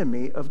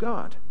enemy of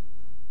God.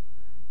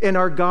 And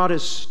our God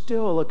is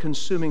still a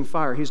consuming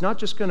fire. He's not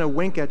just going to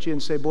wink at you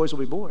and say, boys will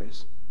be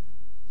boys.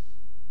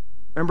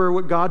 Remember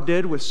what God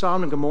did with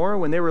Sodom and Gomorrah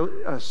when they were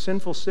a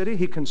sinful city?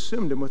 He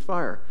consumed them with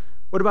fire.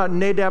 What about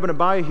Nadab and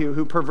Abihu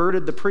who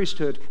perverted the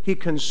priesthood? He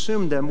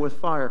consumed them with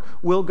fire.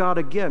 Will God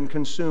again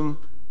consume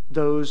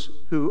those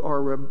who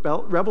are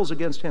rebels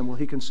against Him? Will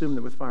He consume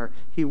them with fire?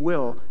 He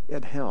will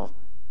at hell,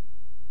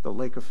 the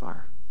lake of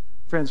fire.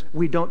 Friends,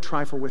 we don't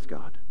trifle with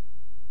God.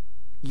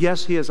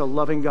 Yes, He is a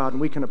loving God,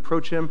 and we can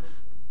approach Him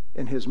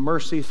in His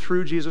mercy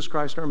through Jesus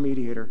Christ, our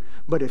mediator.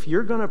 But if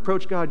you're going to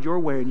approach God your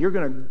way, and you're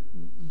going to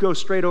go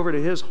straight over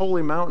to His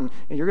holy mountain,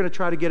 and you're going to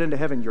try to get into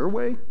heaven your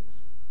way,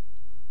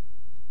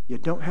 you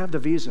don't have the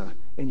visa,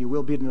 and you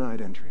will be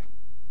denied entry.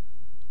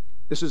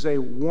 This is a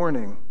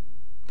warning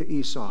to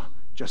Esau.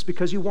 Just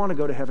because you want to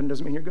go to heaven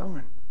doesn't mean you're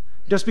going.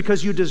 Just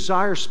because you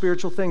desire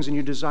spiritual things and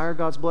you desire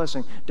God's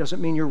blessing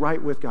doesn't mean you're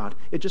right with God.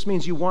 It just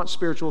means you want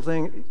spiritual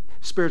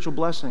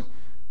blessing.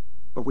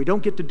 But we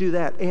don't get to do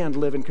that and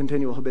live in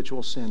continual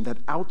habitual sin that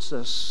outs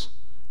us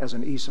as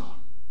an Esau.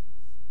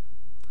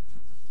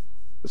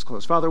 Let's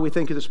close. Father, we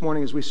thank you this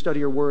morning as we study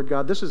your word.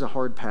 God, this is a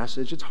hard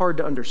passage. It's hard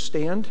to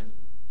understand.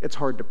 It's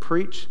hard to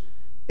preach.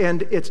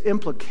 And its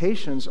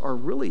implications are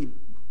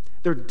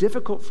they're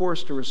difficult for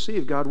us to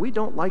receive. God, we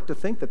don't like to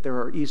think that there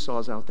are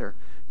Esau's out there.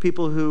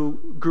 People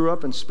who grew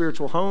up in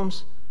spiritual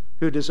homes,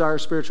 who desire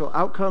spiritual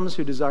outcomes,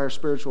 who desire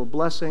spiritual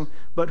blessing,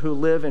 but who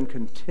live in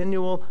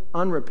continual,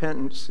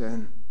 unrepentant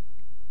sin.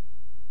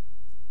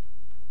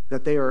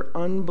 That they are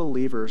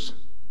unbelievers.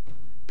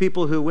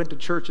 People who went to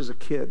church as a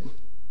kid.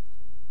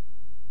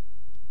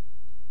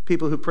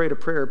 People who prayed a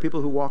prayer.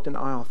 People who walked an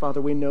aisle.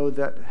 Father, we know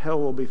that hell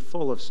will be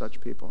full of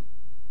such people.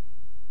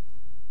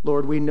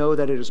 Lord, we know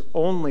that it is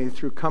only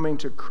through coming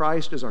to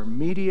Christ as our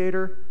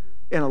mediator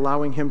and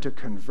allowing him to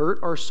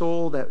convert our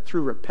soul, that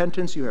through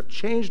repentance you have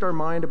changed our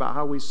mind about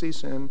how we see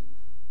sin,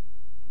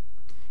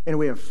 and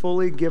we have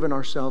fully given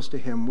ourselves to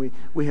him. We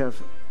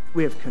have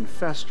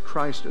confessed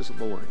Christ as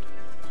Lord.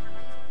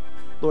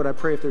 Lord, I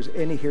pray if there's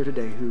any here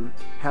today who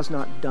has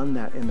not done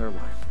that in their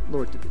life,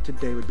 Lord,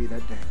 today would be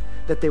that day,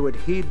 that they would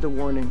heed the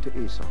warning to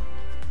Esau,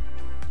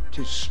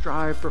 to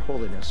strive for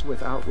holiness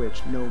without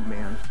which no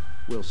man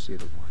will see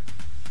the Lord.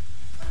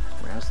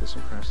 We ask this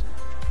in Christ's name.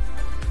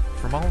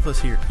 From all of us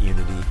here at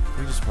Unity,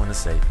 we just want to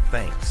say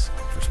thanks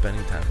for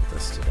spending time with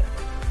us today.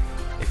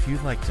 If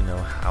you'd like to know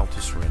how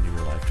to surrender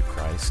your life to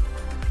Christ,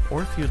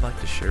 or if you'd like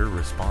to share a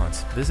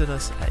response, visit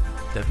us at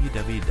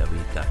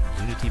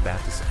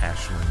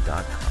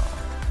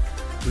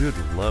www.unitybaptistashland.com. We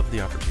would love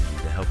the opportunity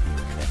to help you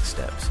in your next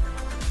steps.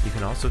 You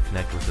can also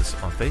connect with us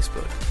on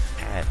Facebook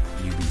at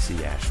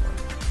UBC Ashland.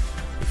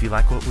 If you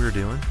like what we're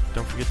doing,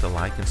 don't forget to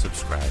like and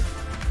subscribe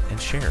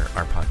and share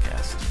our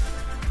podcast.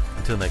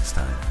 Until next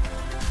time,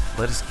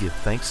 let us give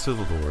thanks to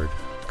the Lord,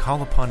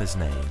 call upon his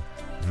name,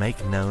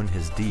 make known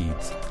his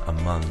deeds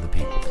among the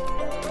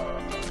people.